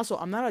 Now, also,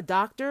 I'm not a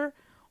doctor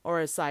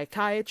or a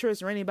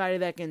psychiatrist or anybody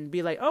that can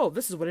be like, oh,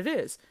 this is what it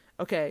is.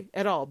 Okay,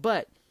 at all.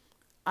 But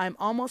I'm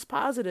almost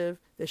positive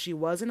that she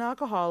was an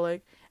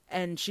alcoholic,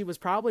 and she was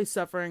probably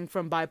suffering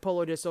from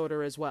bipolar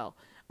disorder as well.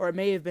 Or it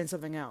may have been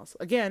something else.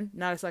 Again,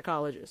 not a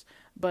psychologist.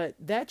 But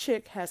that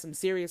chick has some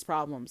serious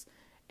problems.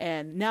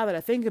 And now that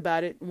I think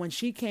about it, when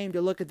she came to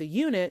look at the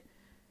unit,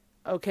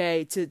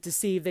 okay, to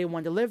see if they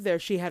wanted to live there,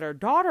 she had her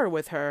daughter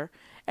with her,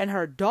 and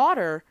her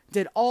daughter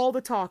did all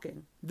the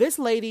talking. This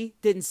lady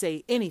didn't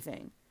say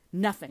anything.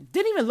 Nothing.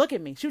 Didn't even look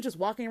at me. She was just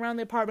walking around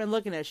the apartment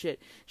looking at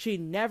shit. She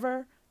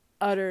never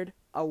uttered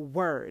a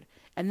word.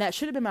 And that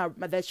should have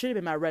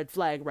been my red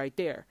flag right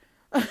there.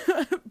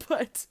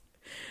 But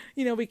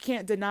we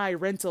can't deny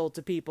rental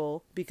to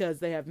people because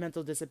they have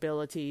mental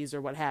disabilities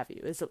or what have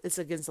you. It's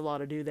against the law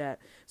to do that.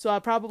 So I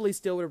probably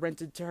still would have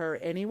rented to her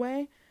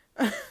anyway.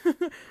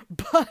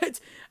 But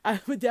I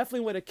would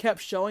definitely would have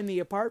kept showing the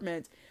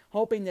apartment,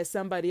 hoping that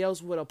somebody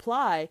else would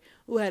apply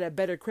who had a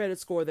better credit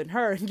score than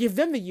her and give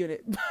them the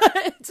unit.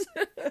 But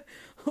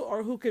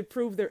or who could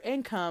prove their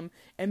income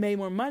and made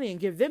more money and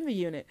give them the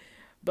unit.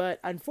 But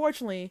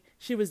unfortunately,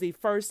 she was the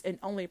first and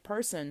only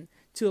person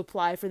to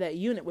apply for that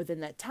unit within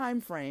that time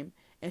frame,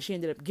 and she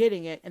ended up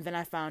getting it. And then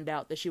I found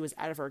out that she was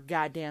out of her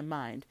goddamn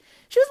mind.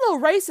 She was a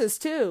little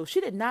racist too. She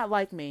did not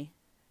like me.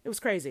 It was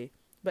crazy.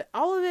 But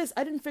all of this,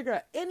 I didn't figure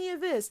out any of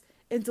this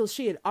until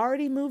she had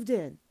already moved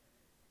in.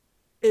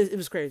 It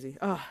was crazy.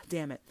 Oh,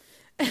 damn it.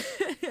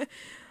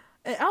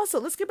 And also,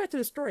 let's get back to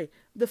the story.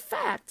 The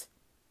fact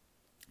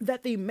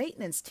that the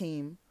maintenance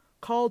team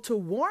called to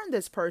warn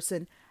this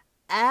person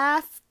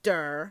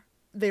after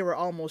they were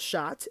almost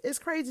shot is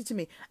crazy to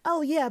me.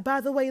 Oh, yeah,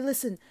 by the way,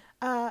 listen,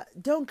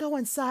 don't go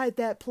inside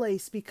that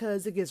place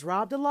because it gets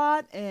robbed a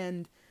lot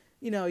and,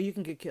 you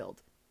can get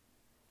killed.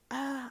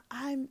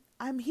 I'm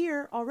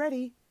here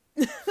already.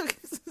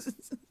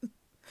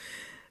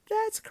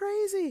 That's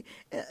crazy.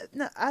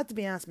 No, I have to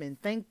be honest, man.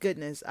 Thank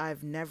goodness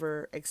I've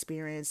never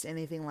experienced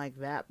anything like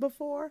that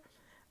before.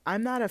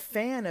 I'm not a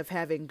fan of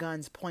having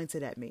guns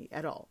pointed at me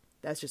at all.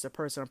 That's just a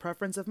personal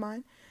preference of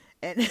mine.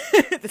 And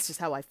that's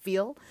just how I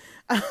feel.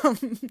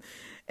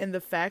 And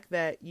the fact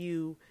that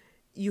you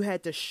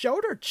had to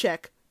shoulder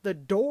check the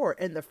door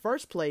in the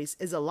first place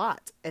is a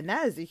lot. And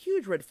that is a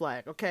huge red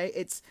flag,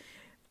 okay?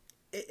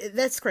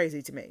 That's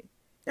crazy to me.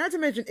 Not to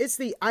mention, it's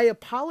the I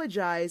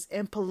apologize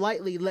and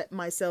politely let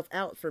myself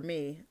out for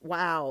me.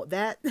 Wow,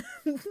 that's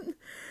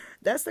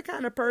the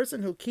kind of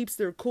person who keeps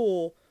their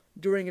cool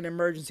during an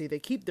emergency. They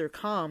keep their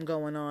calm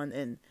going on,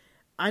 and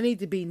I need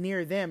to be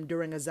near them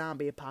during a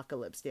zombie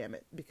apocalypse, damn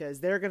it,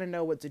 because they're going to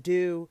know what to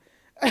do.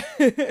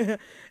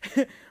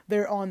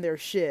 They're on their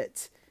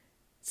shit.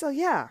 So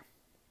yeah,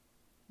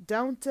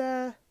 don't be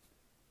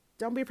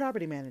a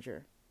property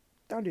manager.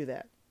 Don't do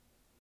that.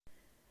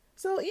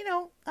 So,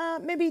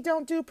 maybe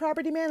don't do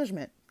property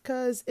management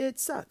because it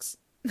sucks.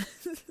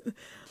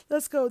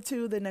 Let's go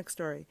to the next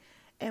story.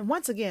 And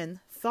once again,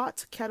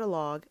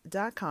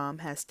 thoughtcatalog.com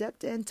has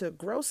stepped in to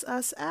gross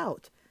us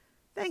out.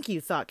 Thank you,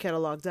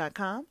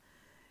 thoughtcatalog.com.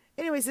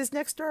 Anyways, this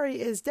next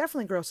story is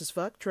definitely gross as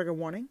fuck, trigger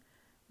warning.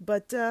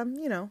 But,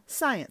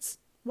 science.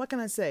 What can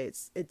I say?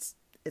 It's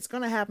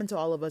going to happen to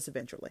all of us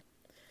eventually.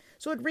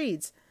 So it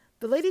reads,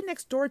 the lady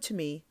next door to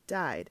me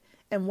died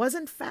and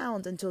wasn't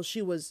found until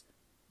she was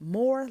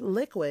more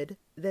liquid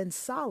than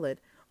solid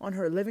on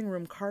her living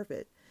room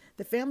carpet.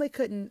 The family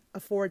couldn't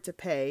afford to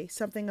pay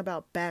something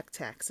about back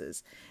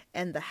taxes,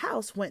 and the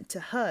house went to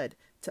HUD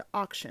to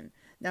auction.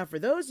 Now, for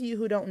those of you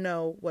who don't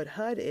know what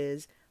HUD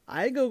is,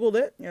 I Googled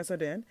it. Yes, I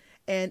did.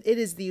 And it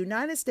is the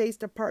United States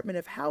Department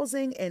of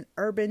Housing and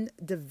Urban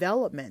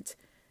Development.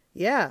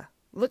 Yeah,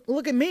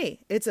 look at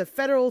me. It's a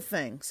federal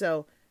thing.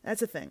 So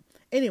that's a thing.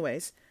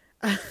 Anyways,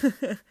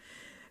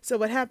 so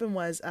what happened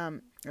was, okay.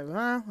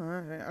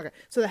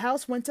 So the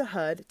house went to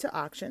HUD to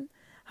auction.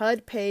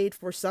 HUD paid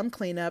for some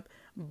cleanup,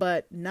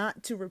 but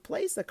not to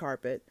replace the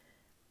carpet.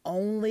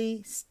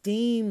 Only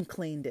steam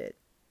cleaned it.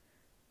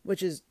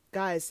 Which is,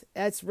 guys,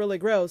 that's really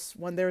gross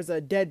when there's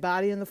a dead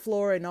body on the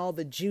floor and all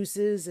the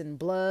juices and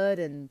blood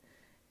and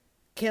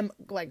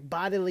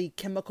bodily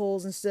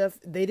chemicals and stuff.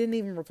 They didn't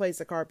even replace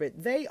the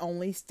carpet. They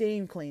only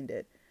steam cleaned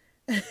it.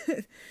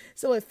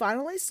 So it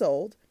finally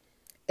sold.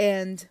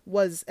 And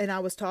I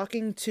was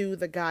talking to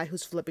the guy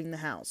who's flipping the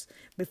house.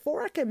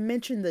 Before I could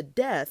mention the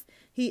death,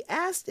 he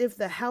asked if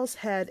the house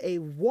had a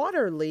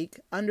water leak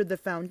under the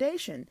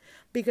foundation,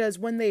 because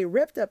when they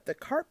ripped up the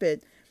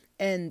carpet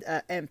and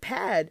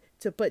pad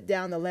to put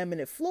down the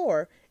laminate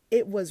floor,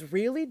 it was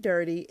really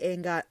dirty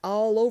and got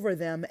all over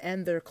them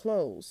and their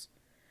clothes.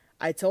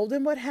 I told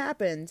him what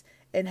happened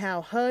and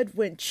how HUD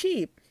went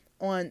cheap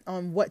on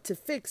what to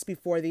fix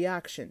before the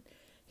auction.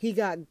 He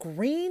got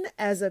green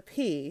as a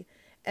pea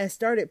and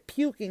started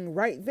puking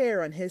right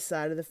there on his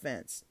side of the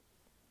fence.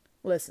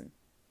 Listen,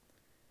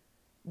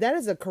 that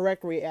is a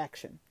correct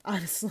reaction,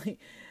 honestly.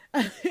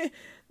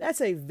 That's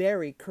a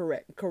very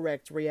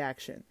correct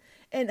reaction.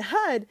 And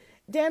HUD,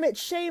 damn it,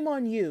 shame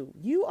on you.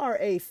 You are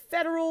a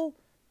federal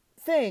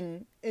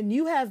thing and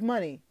you have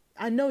money.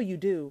 I know you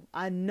do.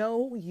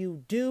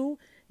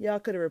 Y'all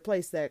could have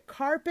replaced that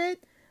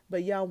carpet,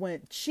 but y'all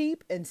went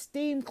cheap and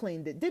steam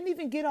cleaned it. Didn't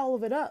even get all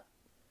of it up.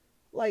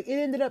 Like, it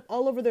ended up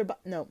all over their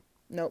No.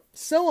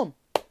 Sue them.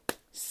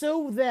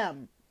 Sue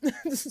them.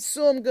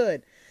 Sue them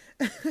good.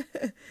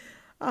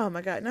 Oh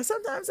my God. Now,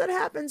 sometimes that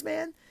happens,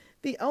 man.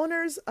 The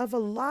owners of a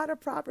lot of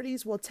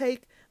properties will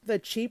take the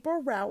cheaper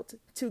route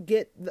to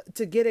get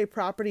a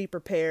property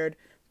prepared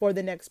for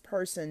the next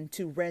person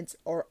to rent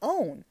or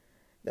own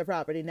the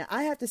property. Now,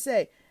 I have to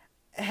say,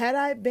 had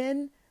I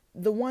been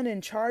the one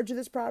in charge of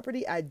this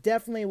property, I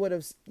definitely would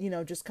have,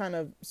 just kind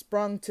of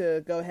sprung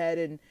to go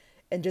ahead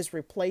and just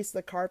replace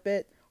the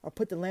carpet or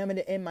put the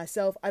laminate in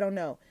myself. I don't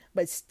know.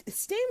 But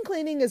steam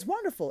cleaning is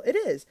wonderful. It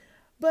is.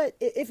 But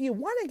if you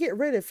want to get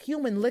rid of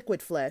human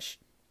liquid flesh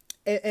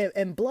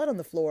and blood on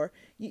the floor,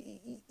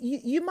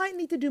 you might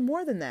need to do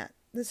more than that.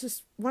 This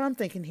is what I'm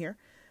thinking here.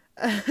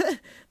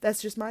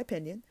 That's just my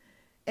opinion.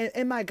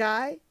 And my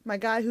guy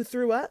who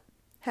threw up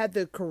had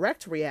the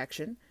correct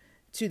reaction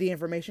to the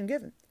information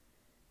given.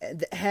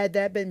 Had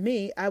that been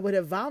me, I would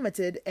have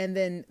vomited and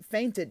then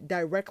fainted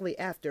directly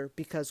after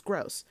because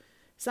gross.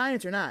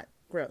 Science or not,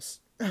 gross.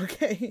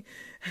 Okay.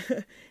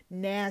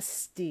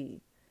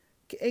 Nasty.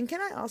 And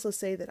can I also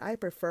say that I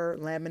prefer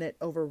laminate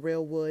over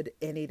real wood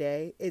any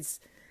day? It's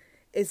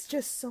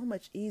just so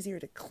much easier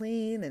to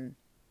clean and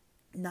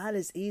not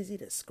as easy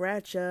to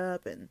scratch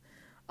up. And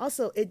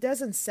also, it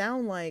doesn't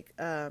sound like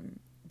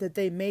that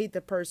they made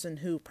the person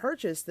who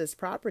purchased this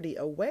property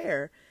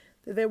aware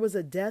that there was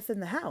a death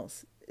in the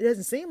house. It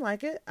doesn't seem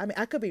like it. I mean,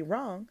 I could be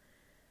wrong.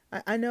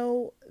 I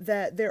know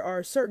that there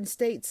are certain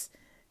states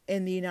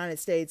in the United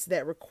States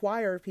that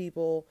require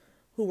people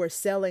who are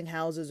selling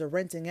houses or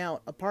renting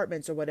out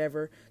apartments or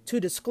whatever to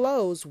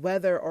disclose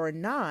whether or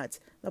not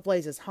the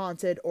place is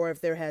haunted or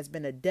if there has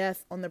been a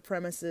death on the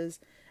premises.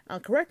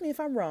 Correct me if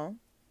I'm wrong,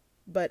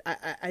 but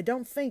I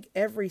don't think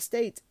every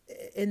state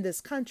in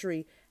this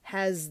country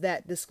has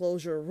that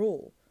disclosure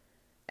rule.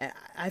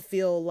 I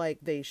feel like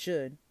they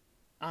should,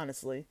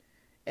 honestly.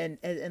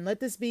 And let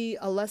this be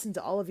a lesson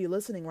to all of you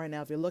listening right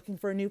now. If you're looking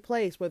for a new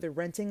place, whether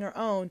renting or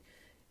own,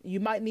 you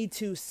might need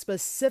to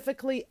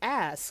specifically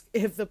ask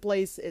if the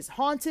place is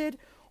haunted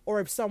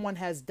or if someone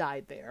has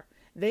died there.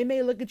 They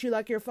may look at you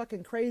like you're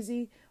fucking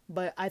crazy,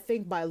 but I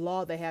think by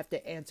law they have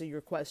to answer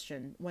your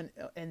question when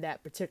in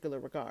that particular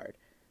regard.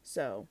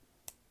 So,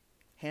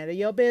 handle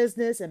your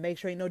business and make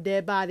sure ain't no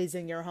dead bodies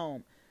in your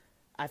home.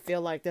 I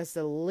feel like that's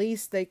the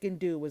least they can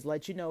do is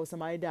let you know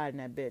somebody died in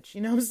that bitch.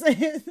 You know what I'm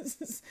saying?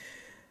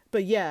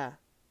 But yeah,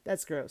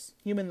 that's gross.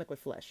 Human liquid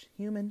flesh.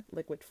 Human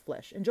liquid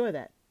flesh. Enjoy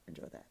that.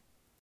 Enjoy that.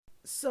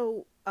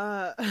 So,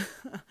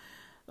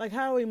 like,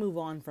 how do we move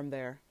on from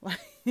there? Like,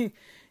 you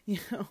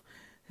know,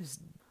 there's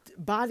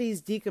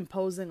bodies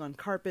decomposing on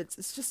carpets.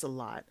 It's just a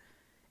lot.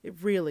 It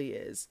really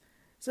is.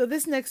 So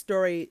this next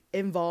story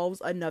involves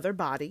another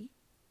body,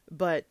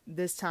 but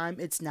this time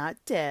it's not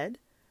dead.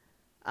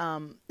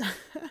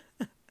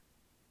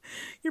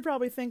 You're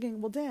probably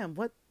thinking, well, damn,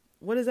 what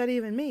does that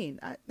even mean?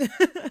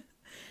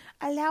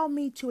 Allow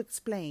me to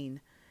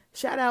explain.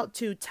 Shout out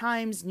to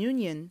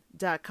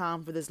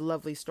timesunion.com for this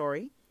lovely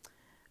story.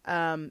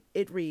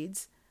 It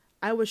reads,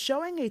 I was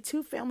showing a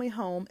 2-family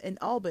home in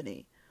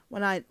Albany.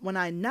 When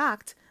I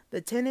knocked, the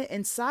tenant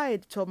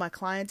inside told my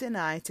client and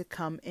I to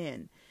come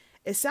in.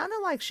 It sounded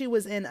like she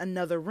was in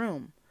another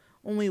room.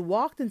 When we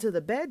walked into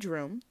the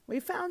bedroom, we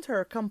found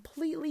her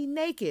completely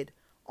naked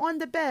on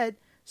the bed,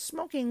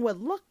 smoking what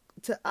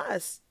looked to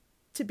us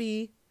to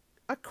be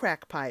a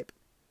crack pipe.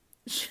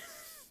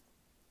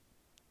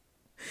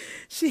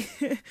 She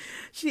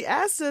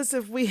asked us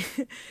if we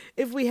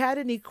had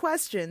any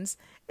questions,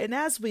 and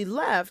as we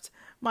left,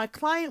 my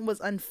client was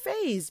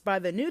unfazed by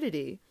the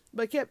nudity,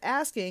 but kept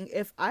asking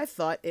if I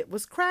thought it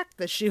was crack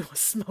that she was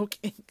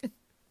smoking,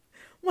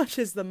 which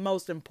is the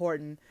most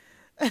important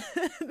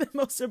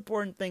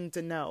thing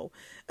to know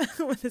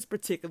with this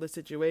particular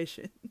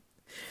situation.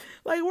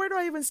 Like, where do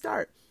I even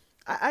start?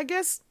 I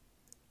guess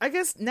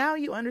now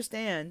you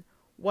understand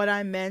what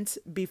I meant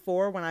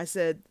before when I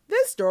said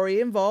this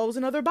story involves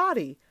another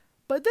body,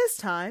 but this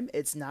time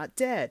it's not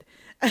dead.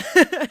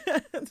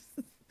 It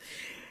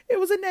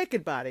was a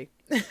naked body.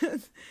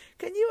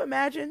 Can you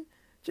imagine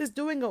just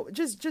doing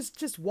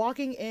just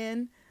walking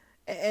in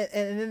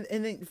and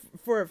then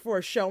for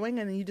a showing,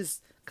 and then you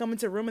just come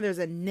into a room and there's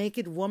a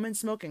naked woman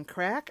smoking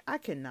crack? I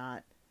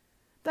cannot.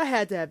 That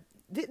had to have.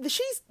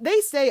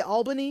 They say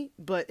Albany,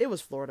 but it was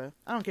Florida.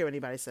 I don't care what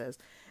anybody says.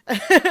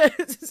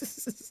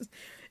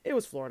 It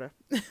was Florida.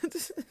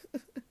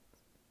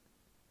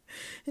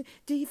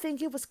 Do you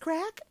think it was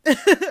crack?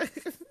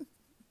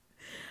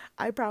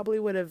 I probably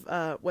would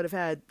have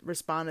had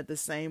responded the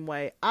same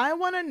way. I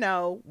want to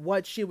know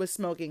what she was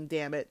smoking.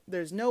 Damn it!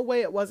 There's no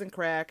way it wasn't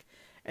crack,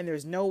 and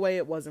there's no way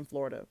it wasn't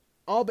Florida.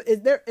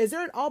 Is there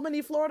an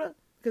Albany, Florida?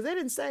 Because they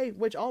didn't say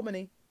which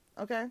Albany.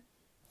 Okay,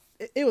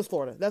 it was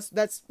Florida.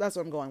 That's what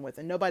I'm going with,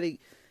 and nobody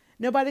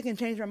can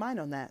change my mind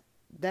on that.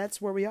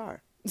 That's where we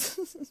are.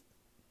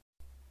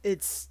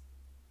 It's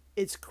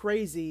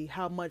crazy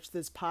how much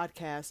this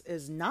podcast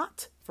is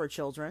not for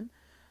children.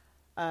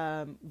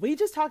 We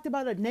just talked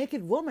about a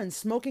naked woman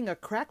smoking a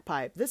crack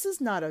pipe. This is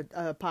not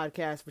a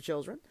podcast for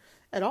children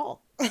at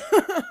all.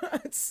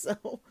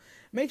 So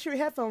make sure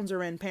your headphones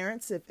are in,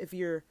 parents. If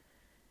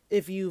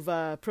you've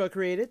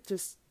procreated,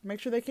 just make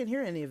sure they can't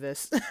hear any of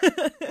this.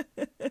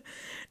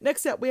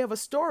 Next up, we have a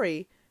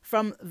story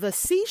from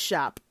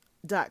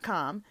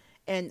thecshop.com,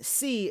 and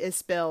C is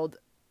spelled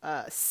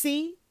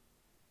C-E,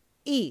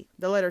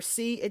 the letter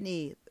C and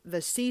E,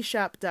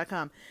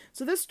 thecshop.com.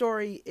 So this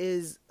story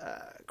is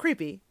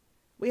creepy.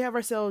 We have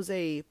ourselves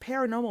a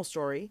paranormal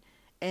story,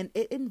 and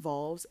it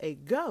involves a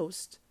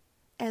ghost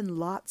and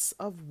lots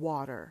of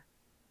water.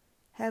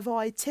 Have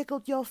I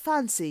tickled your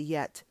fancy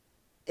yet?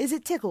 Is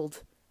it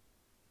tickled?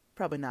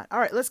 Probably not. All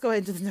right, let's go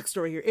ahead into the next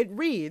story here. It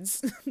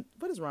reads,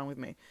 what is wrong with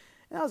me?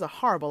 That was a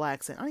horrible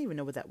accent. I don't even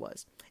know what that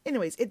was.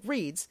 Anyways, it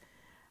reads,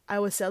 I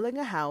was selling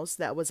a house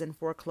that was in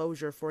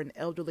foreclosure for an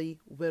elderly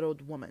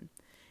widowed woman.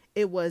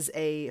 It was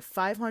a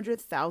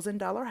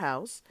 $500,000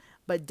 house,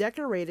 but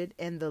decorated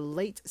in the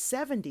late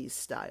 70s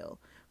style,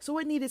 so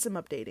it needed some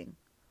updating.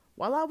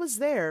 While I was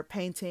there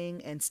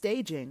painting and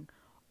staging,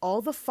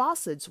 all the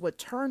faucets would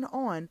turn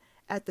on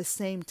at the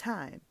same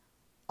time,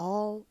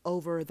 all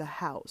over the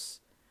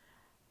house.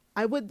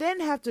 I would then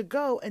have to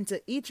go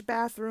into each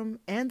bathroom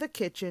and the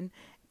kitchen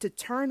to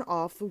turn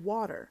off the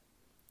water.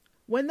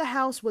 When the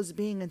house was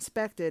being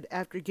inspected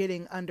after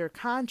getting under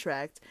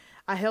contract,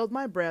 I held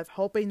my breath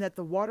hoping that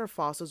the water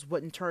faucets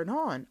wouldn't turn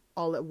on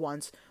all at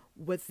once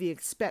with the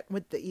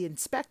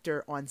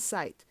inspector on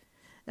site.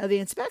 Now the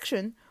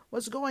inspection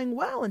was going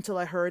well until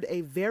I heard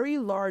a very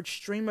large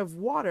stream of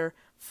water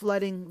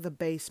flooding the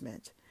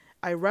basement.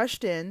 I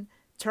rushed in,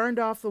 turned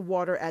off the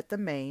water at the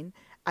main.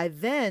 I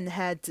then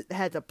had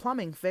the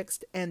plumbing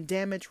fixed and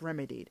damage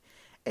remedied.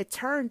 It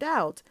turned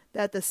out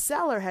that the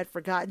seller had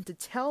forgotten to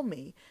tell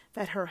me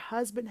that her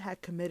husband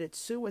had committed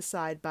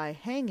suicide by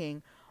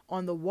hanging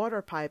on the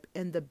water pipe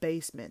in the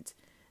basement,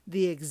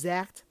 the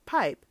exact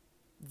pipe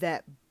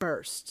that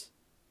burst.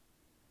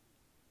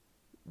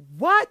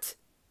 What?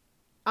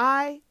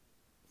 I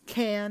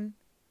can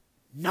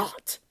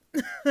not.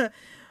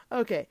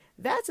 Okay,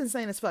 that's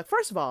insane as fuck.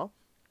 First of all,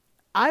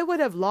 I would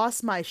have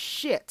lost my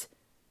shit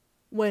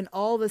when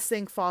all the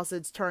sink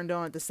faucets turned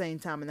on at the same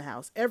time in the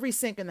house. Every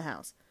sink in the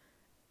house.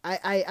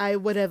 I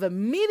would have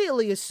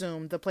immediately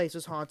assumed the place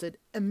was haunted.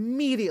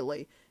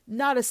 Immediately.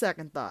 Not a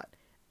second thought.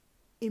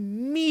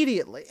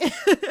 Immediately.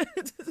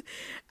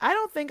 I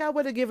don't think I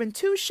would have given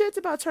two shits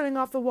about turning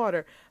off the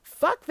water.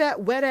 Fuck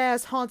that wet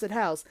ass haunted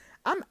house.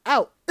 I'm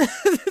out.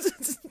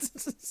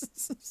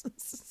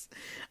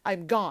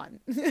 I'm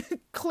gone.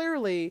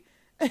 Clearly,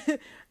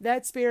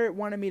 that spirit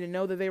wanted me to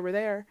know that they were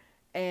there,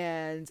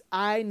 and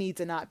I need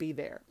to not be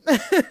there.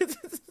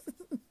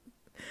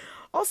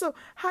 Also,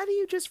 how do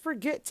you just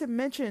forget to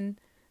mention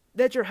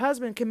that your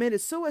husband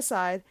committed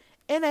suicide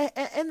in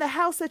the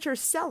house that you're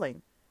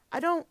selling? I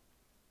don't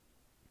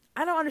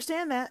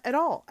understand that at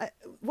all.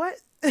 What?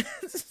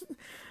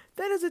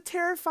 That is a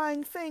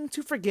terrifying thing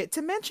to forget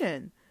to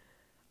mention.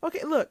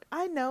 Okay, look,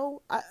 I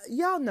know,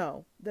 y'all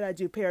know that I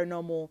do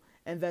paranormal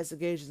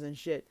investigations and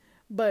shit,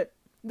 but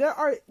there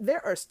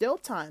are still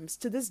times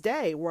to this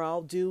day where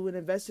I'll do an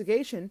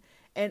investigation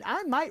and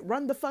I might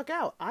run the fuck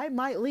out. I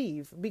might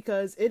leave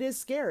because it is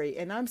scary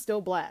and I'm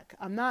still black.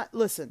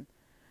 Listen,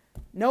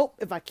 nope,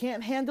 if I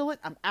can't handle it,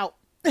 I'm out.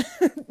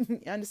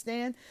 You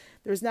understand?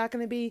 There's not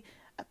going to be,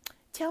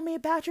 tell me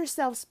about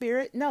yourself,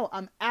 spirit. No,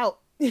 I'm out.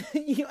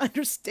 You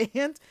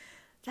understand?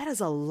 That is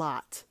a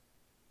lot.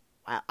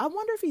 I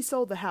wonder if he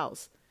sold the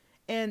house.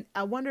 And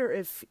I wonder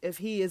if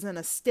he is in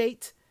a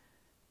state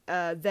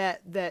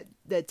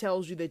that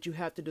tells you that you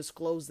have to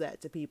disclose that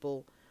to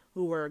people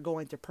who are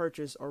going to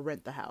purchase or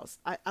rent the house.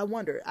 I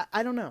wonder.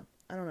 I don't know.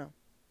 All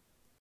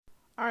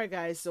right,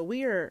 guys. So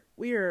we are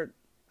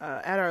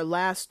at our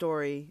last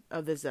story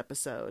of this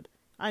episode.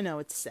 I know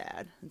it's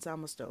sad. It's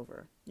almost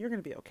over. You're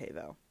going to be okay,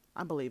 though.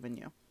 I believe in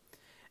you.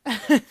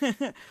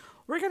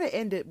 We're going to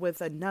end it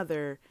with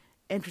another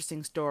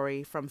interesting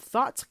story from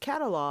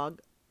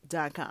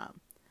thoughtscatalog.com.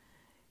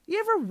 You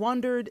ever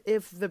wondered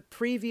if the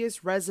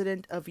previous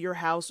resident of your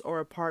house or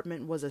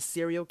apartment was a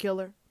serial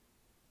killer?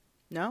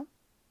 No?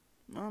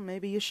 Well,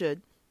 maybe you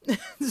should.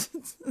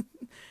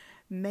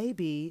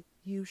 Maybe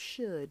you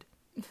should.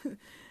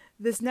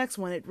 This next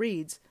one, it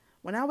reads,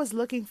 when I was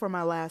looking for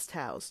my last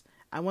house,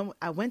 I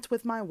went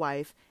with my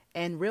wife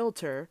and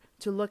realtor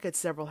to look at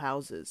several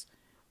houses.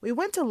 We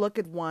went to look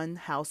at one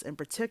house in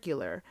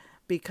particular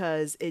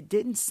because it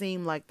didn't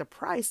seem like the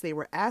price they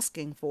were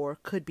asking for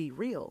could be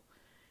real.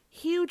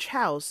 Huge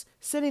house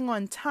sitting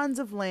on tons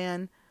of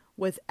land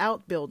with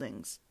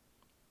outbuildings.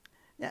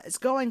 Now, it's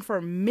going for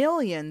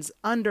millions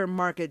under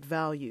market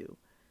value.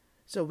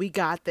 So we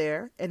got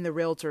there and the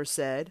realtor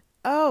said,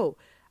 "Oh,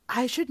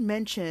 I should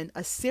mention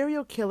a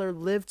serial killer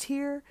lived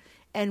here,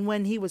 and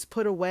when he was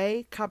put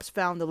away, cops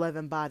found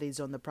 11 bodies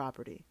on the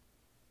property."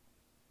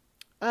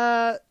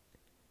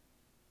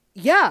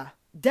 Yeah,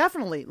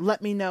 definitely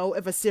let me know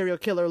if a serial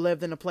killer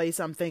lived in a place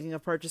I'm thinking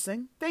of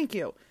purchasing. Thank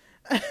you.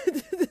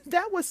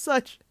 That was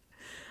such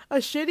a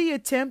shitty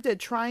attempt at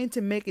trying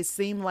to make it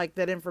seem like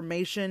that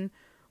information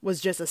was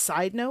just a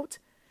side note.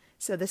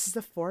 So this is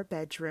a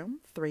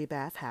 4-bedroom,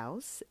 3-bath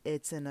house.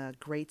 It's in a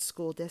great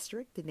school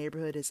district. The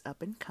neighborhood is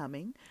up and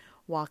coming.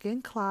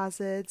 Walk-in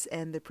closets,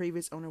 and the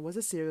previous owner was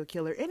a serial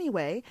killer.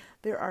 Anyway,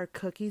 there are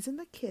cookies in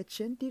the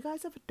kitchen. Do you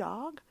guys have a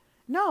dog?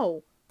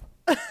 No.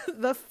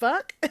 The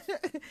fuck?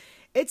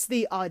 It's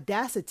the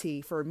audacity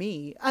for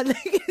me. I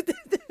think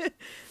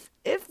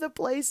if the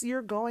place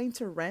you're going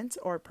to rent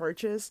or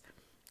purchase,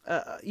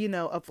 a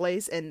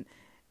place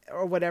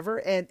or whatever,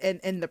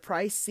 and the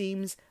price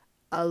seems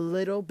a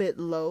little bit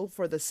low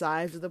for the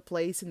size of the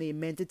place and the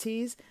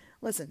amenities,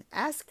 listen,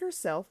 ask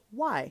yourself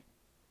why.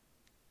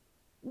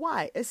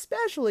 Why?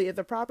 Especially if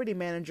the property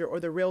manager or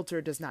the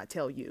realtor does not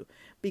tell you,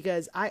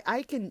 because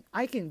I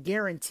can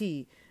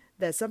guarantee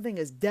that something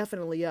is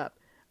definitely up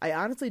I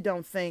honestly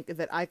don't think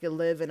that I could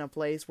live in a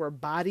place where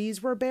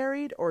bodies were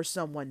buried or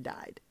someone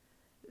died.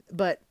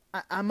 But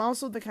I'm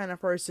also the kind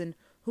of person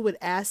who would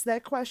ask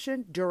that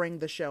question during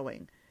the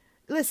showing.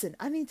 Listen,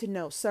 I need to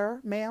know, sir,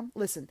 ma'am,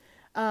 listen,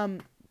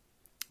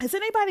 has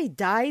anybody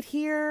died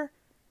here?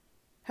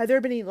 Have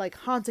there been any like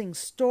haunting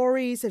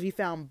stories? Have you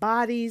found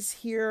bodies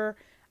here?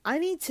 I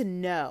need to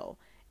know.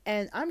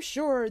 And I'm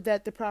sure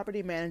that the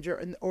property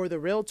manager or the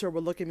realtor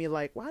will look at me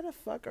like, why the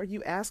fuck are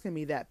you asking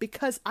me that?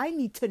 Because I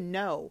need to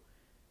know,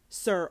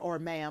 sir or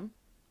ma'am,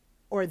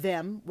 or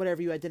them,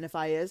 whatever you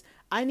identify as.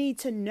 I need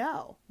to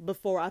know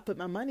before I put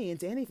my money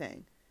into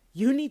anything.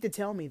 You need to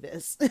tell me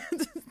this.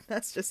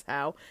 That's just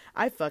how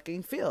I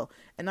fucking feel.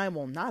 And I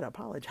will not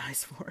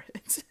apologize for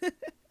it.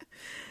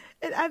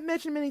 And I've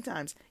mentioned many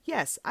times,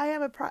 yes, I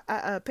am a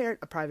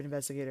private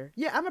investigator.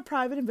 Yeah, I'm a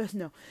private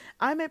investigator. No,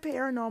 I'm a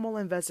paranormal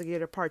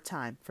investigator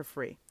part-time for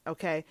free.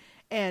 Okay.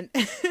 And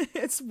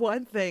it's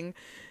one thing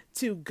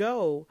to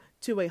go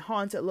to a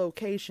haunted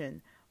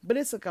location, but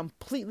it's a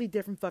completely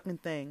different fucking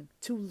thing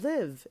to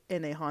live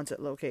in a haunted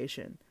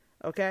location.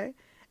 Okay.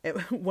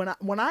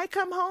 When I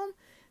come home,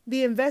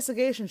 the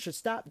investigation should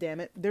stop,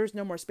 damn it. There's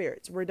no more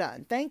spirits. We're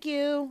done. Thank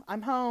you.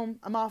 I'm home.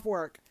 I'm off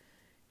work.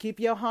 Keep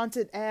your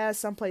haunted ass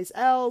someplace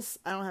else.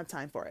 I don't have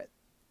time for it.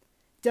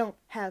 Don't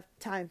have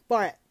time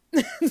for it.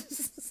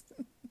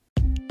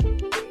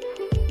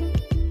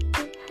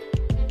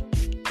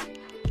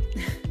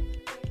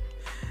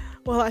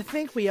 Well, I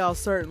think we all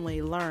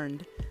certainly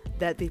learned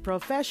that the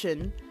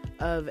profession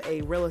of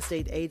a real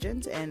estate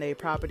agent and a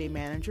property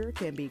manager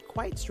can be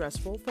quite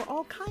stressful for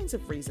all kinds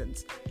of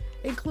reasons,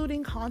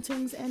 including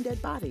hauntings and dead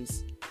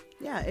bodies.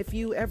 Yeah, if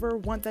you ever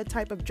want that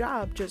type of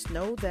job, just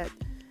know that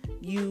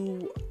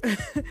you're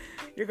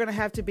going to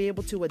have to be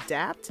able to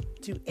adapt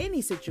to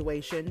any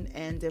situation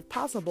and, if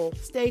possible,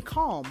 stay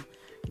calm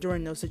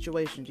during those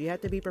situations. You have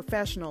to be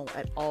professional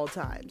at all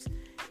times.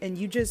 And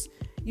you just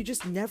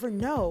never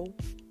know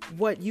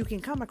what you can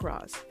come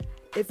across.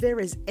 If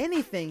there is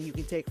anything you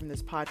can take from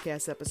this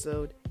podcast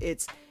episode,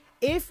 it's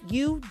if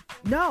you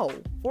know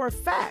for a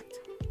fact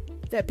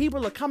that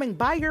people are coming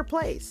by your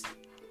place,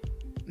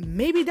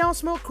 maybe don't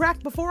smoke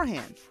crack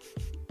beforehand.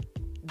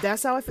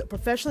 That's how I feel.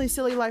 Professionally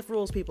Silly Life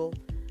Rules, people.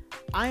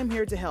 I am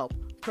here to help.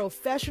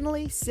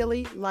 Professionally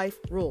Silly Life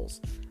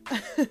Rules.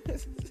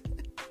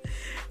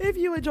 If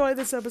you enjoy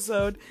this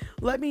episode,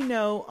 let me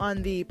know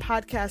on the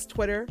podcast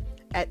Twitter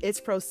at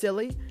It's Pro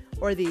Silly,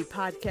 or the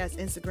podcast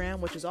Instagram,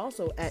 which is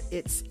also at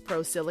It's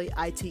Pro Silly,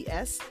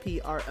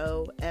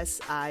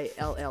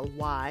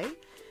 ITSPROSILLY,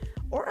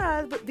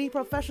 or the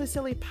Professionally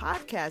Silly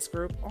Podcast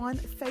group on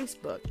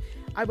Facebook.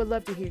 I would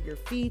love to hear your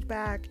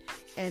feedback,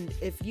 and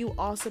if you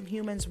awesome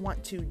humans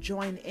want to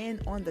join in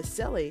on the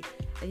silly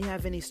and you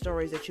have any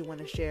stories that you want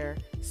to share,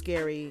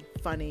 scary,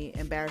 funny,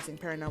 embarrassing,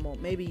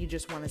 paranormal, maybe you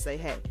just want to say,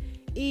 hey,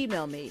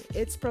 email me.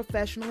 It's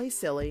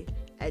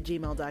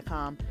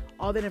professionallysilly@gmail.com.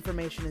 All that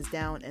information is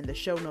down in the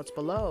show notes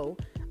below,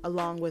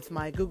 along with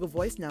my Google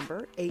Voice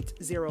number,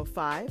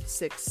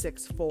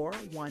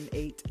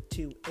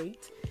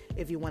 805-664-1828.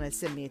 If you want to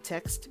send me a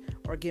text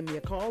or give me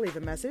a call, leave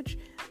a message,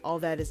 all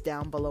that is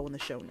down below in the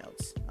show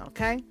notes.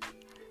 Okay?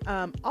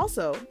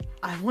 Also,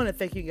 I want to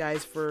thank you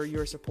guys for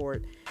your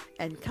support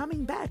and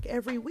coming back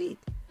every week.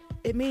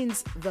 It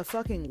means the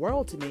fucking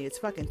world to me. It's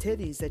fucking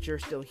titties that you're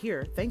still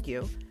here. Thank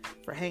you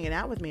for hanging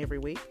out with me every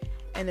week.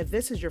 And if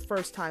this is your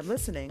first time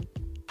listening,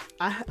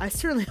 I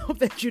certainly hope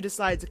that you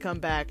decide to come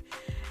back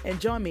and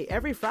join me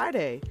every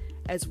Friday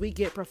as we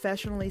get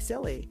professionally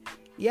silly.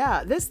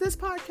 Yeah, this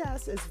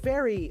podcast is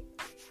very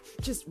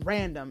just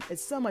random.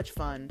 It's so much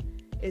fun.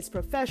 It's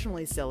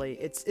professionally silly.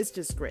 It's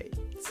just great.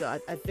 So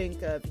I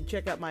think if you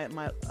check out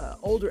my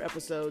older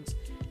episodes,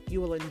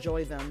 you will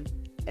enjoy them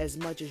as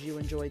much as you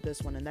enjoyed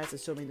this one. And that's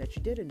assuming that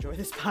you did enjoy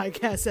this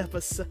podcast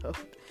episode.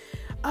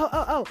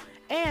 Oh.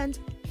 And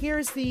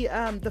here's the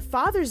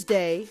Father's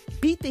Day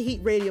Beat the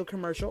Heat radio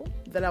commercial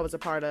that I was a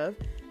part of.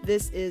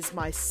 This is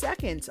my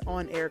second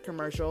on-air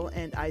commercial,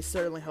 and I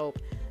certainly hope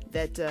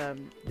that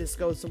this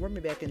goes somewhere.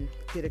 Maybe I can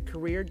get a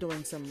career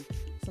doing some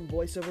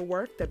voiceover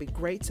work. That'd be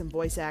great. Some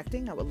voice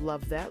acting. I would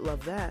love that.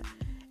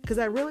 Because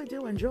I really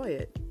do enjoy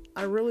it.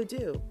 I really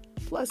do.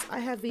 Plus, I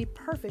have the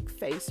perfect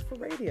face for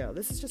radio.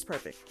 This is just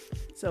perfect.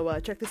 So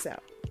check this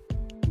out.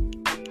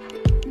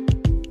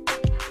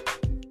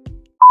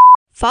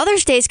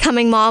 Father's Day's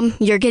coming, Mom.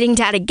 You're getting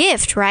Dad a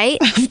gift, right?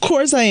 Of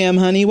course I am,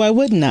 honey. Why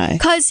wouldn't I?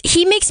 'Cause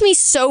he makes me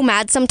so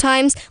mad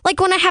sometimes. Like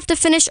when I have to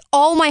finish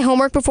all my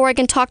homework before I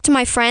can talk to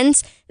my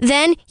friends.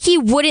 Then he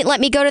wouldn't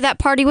let me go to that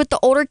party with the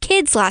older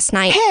kids last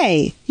night.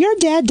 Hey, your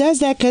dad does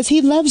that because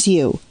he loves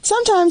you.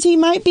 Sometimes he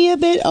might be a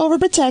bit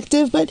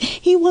overprotective, but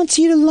he wants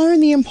you to learn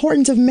the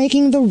importance of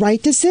making the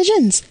right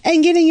decisions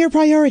and getting your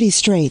priorities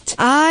straight.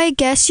 I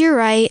guess you're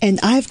right. And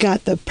I've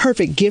got the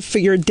perfect gift for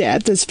your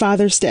dad this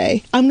Father's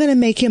Day. I'm going to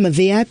make him a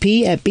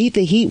VIP at Beat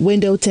the Heat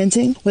Window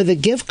Tinting with a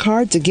gift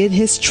card to get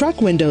his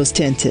truck windows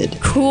tinted.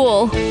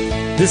 Cool.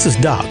 This is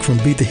Doc from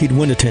Beat the Heat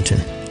Winter Tension.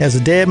 As a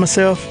dad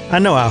myself, I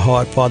know how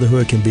hard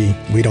fatherhood can be.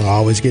 We don't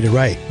always get it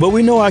right. But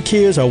we know our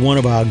kids are one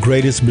of our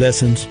greatest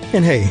blessings.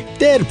 And hey,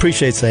 Dad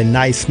appreciates a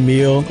nice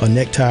meal or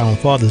necktie on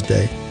Father's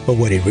Day. But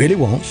what he really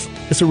wants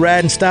is a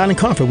ride in style and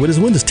comfort with his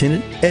windows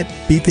tinted at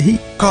Beat the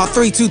Heat. Call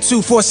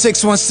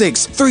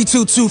 322-4616.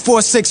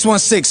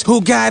 322-4616.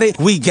 Who got it?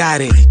 We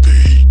got it.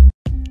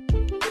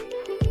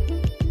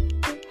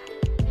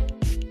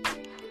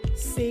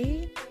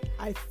 See,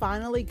 I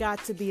finally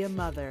got to be a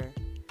mother.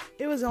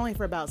 It was only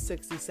for about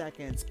 60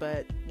 seconds,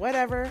 but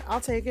whatever, I'll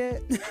take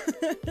it.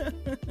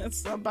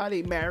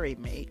 Somebody married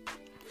me.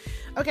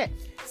 Okay,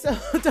 so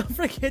don't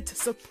forget to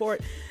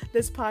support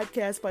this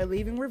podcast by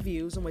leaving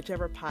reviews on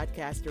whichever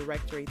podcast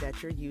directory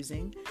that you're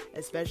using,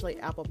 especially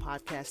Apple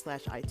Podcasts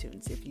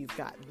 /iTunes if you've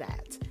got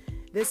that.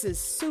 This is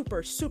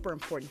super, super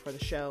important for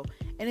the show,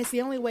 and it's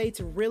the only way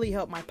to really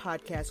help my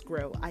podcast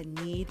grow. I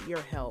need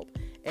your help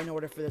in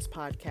order for this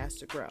podcast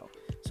to grow.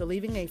 So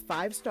leaving a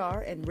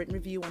 5-star and written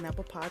review on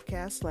Apple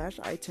Podcasts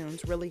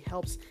 /iTunes really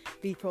helps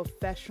the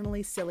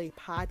Professionally Silly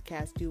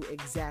podcast do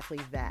exactly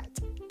that,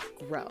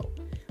 grow.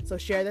 So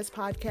share this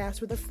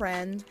podcast with a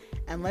friend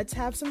and let's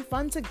have some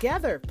fun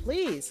together,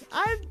 please.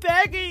 I'm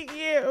begging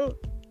you.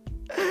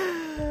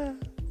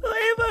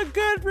 Leave a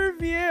good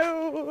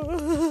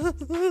review.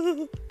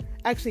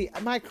 Actually,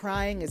 my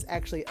crying is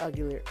actually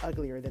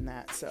uglier than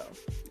that. So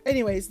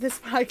anyways, this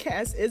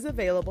podcast is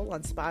available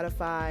on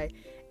Spotify,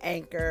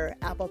 Anchor,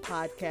 Apple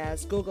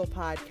Podcasts, Google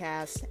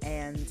Podcasts,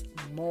 and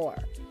more.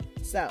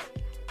 So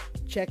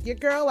check your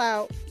girl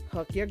out,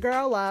 hook your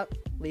girl up,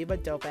 leave a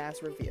dope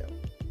ass review.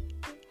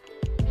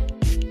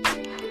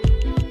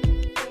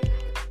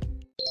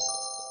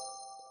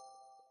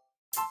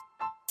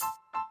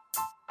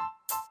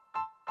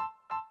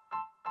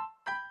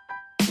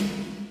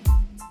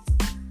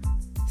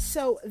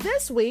 So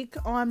this week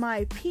on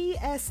my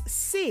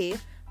PSC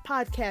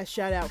podcast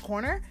shout out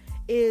corner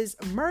is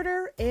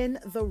Murder in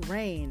the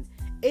Rain.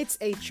 It's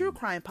a true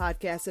crime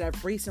podcast that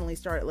I've recently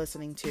started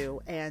listening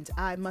to, and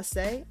I must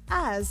say,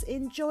 Az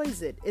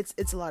enjoys it.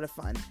 It's a lot of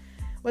fun.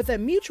 With a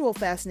mutual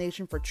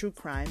fascination for true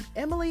crime,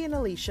 Emily and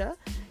Alicia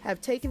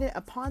have taken it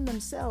upon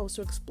themselves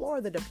to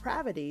explore the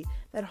depravity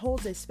that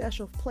holds a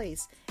special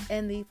place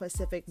in the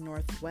Pacific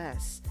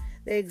Northwest.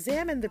 They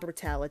examine the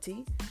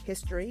brutality,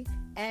 history,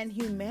 and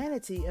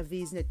humanity of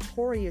these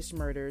notorious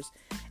murders,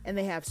 and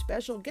they have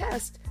special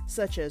guests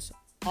such as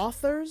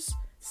authors,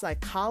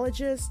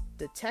 psychologists,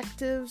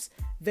 detectives,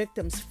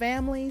 victims'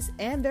 families,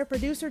 and their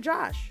producer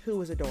Josh,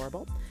 who is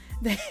adorable.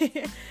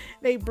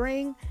 They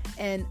bring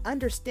an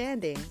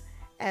understanding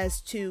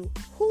as to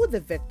who the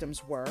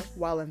victims were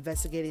while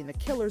investigating the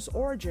killer's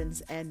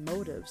origins and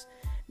motives.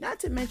 Not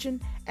to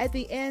mention, at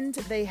the end,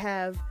 they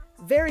have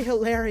very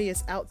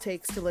hilarious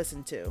outtakes to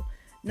listen to.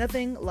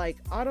 Nothing like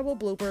audible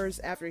bloopers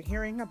after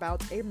hearing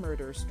about a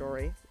murder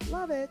story.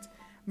 Love it.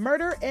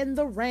 Murder in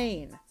the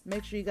Rain.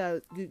 Make sure you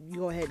go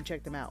ahead and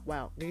check them out.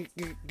 Wow.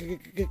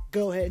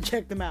 Go ahead and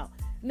check them out.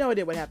 No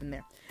idea what happened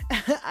there.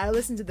 I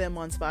listen to them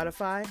on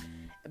Spotify,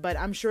 but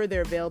I'm sure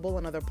they're available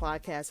on other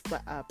podcast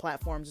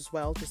platforms as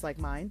well, just like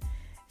mine.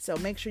 So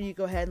make sure you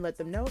go ahead and let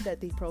them know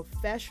that the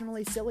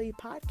Professionally Silly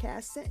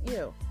podcast sent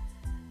you.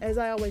 As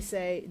I always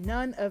say,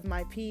 none of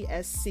my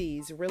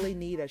PSCs really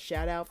need a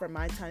shout out from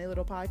my tiny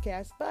little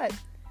podcast, but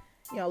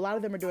a lot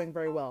of them are doing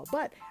very well.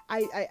 But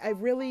I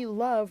really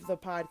love the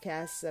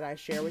podcasts that I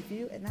share with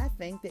you, and I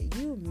think that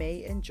you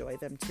may enjoy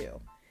them too.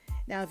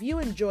 Now, if you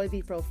enjoy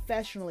the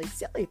Professionally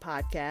Silly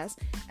podcast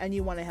and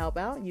you want to help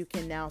out, you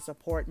can now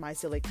support my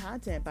silly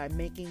content by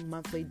making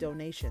monthly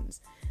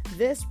donations.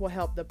 This will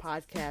help the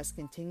podcast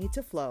continue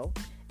to flow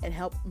and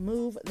help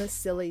move the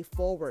silly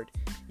forward.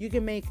 You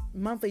can make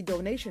monthly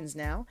donations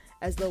now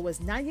as low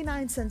as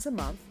 99 cents a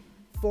month,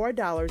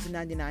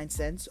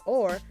 $4.99,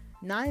 or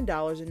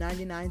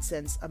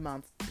 $9.99 a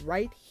month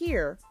right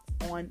here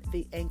on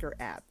the Anchor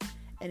app.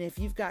 And if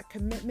you've got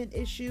commitment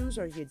issues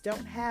or you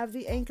don't have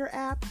the Anchor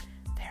app,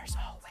 there's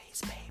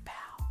always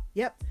PayPal.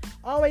 Yep,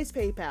 always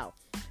PayPal.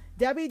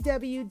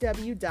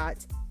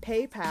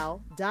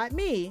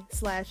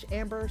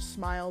 www.paypal.me/Amber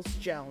Smiles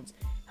Jones.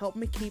 Help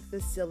me keep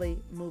the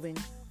silly moving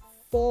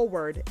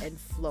forward and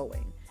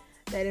flowing.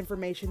 That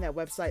information, that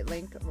website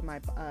link, or my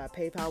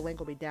PayPal link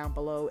will be down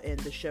below in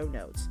the show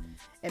notes.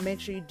 And make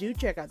sure you do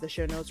check out the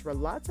show notes for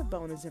lots of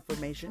bonus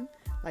information,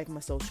 like my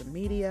social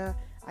media.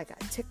 I got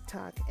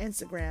TikTok,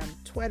 Instagram,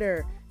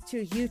 Twitter,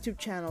 2 YouTube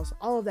channels,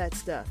 all of that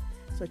stuff.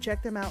 So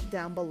check them out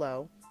down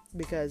below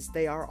because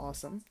they are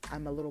awesome.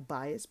 I'm a little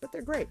biased, but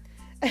they're great.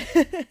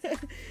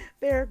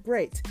 They're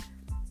great.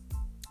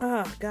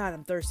 Oh, God,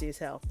 I'm thirsty as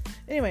hell.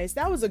 Anyways,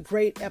 that was a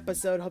great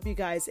episode. Hope you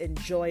guys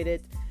enjoyed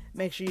it.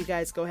 Make sure you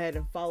guys go ahead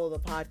and follow the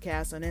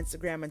podcast on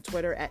Instagram and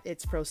Twitter at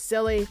It's Pro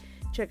Silly.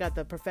 Check out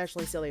the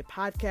Professionally Silly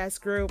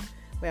podcast group.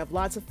 We have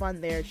lots of fun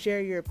there.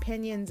 Share your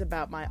opinions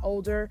about my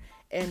older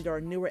and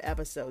or newer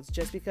episodes.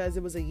 Just because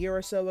it was a year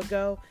or so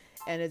ago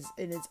and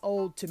it's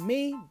old to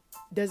me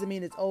doesn't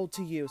mean it's old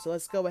to you. So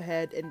let's go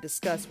ahead and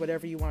discuss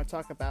whatever you want to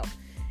talk about.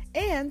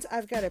 And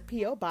I've got a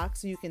P.O.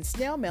 box so you can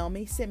snail mail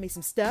me, send me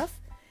some stuff.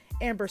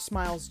 Amber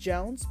Smiles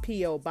Jones,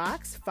 P.O.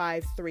 Box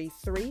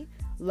 533,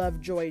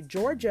 Lovejoy,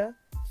 Georgia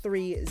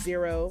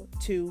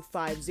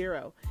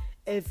 30250.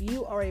 If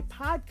you are a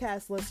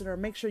podcast listener,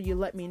 make sure you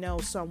let me know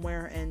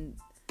somewhere in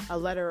a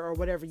letter or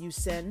whatever you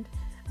send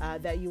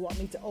that you want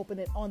me to open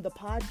it on the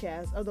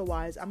podcast.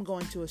 Otherwise, I'm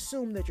going to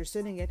assume that you're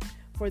sending it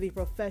for the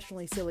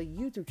Professionally Silly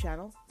YouTube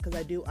channel, because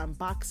I do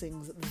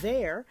unboxings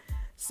there.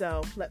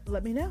 So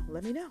let me know.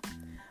 Let me know.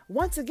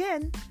 Once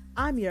again,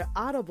 I'm your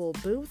audible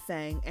boo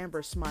thang,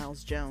 Amber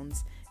Smiles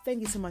Jones.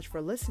 Thank you so much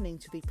for listening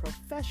to the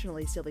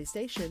Professionally Silly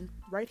station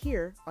right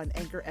here on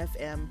Anchor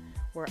FM,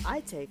 where I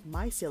take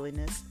my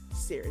silliness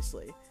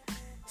seriously.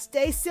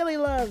 Stay silly,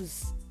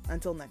 loves.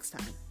 Until next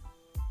time.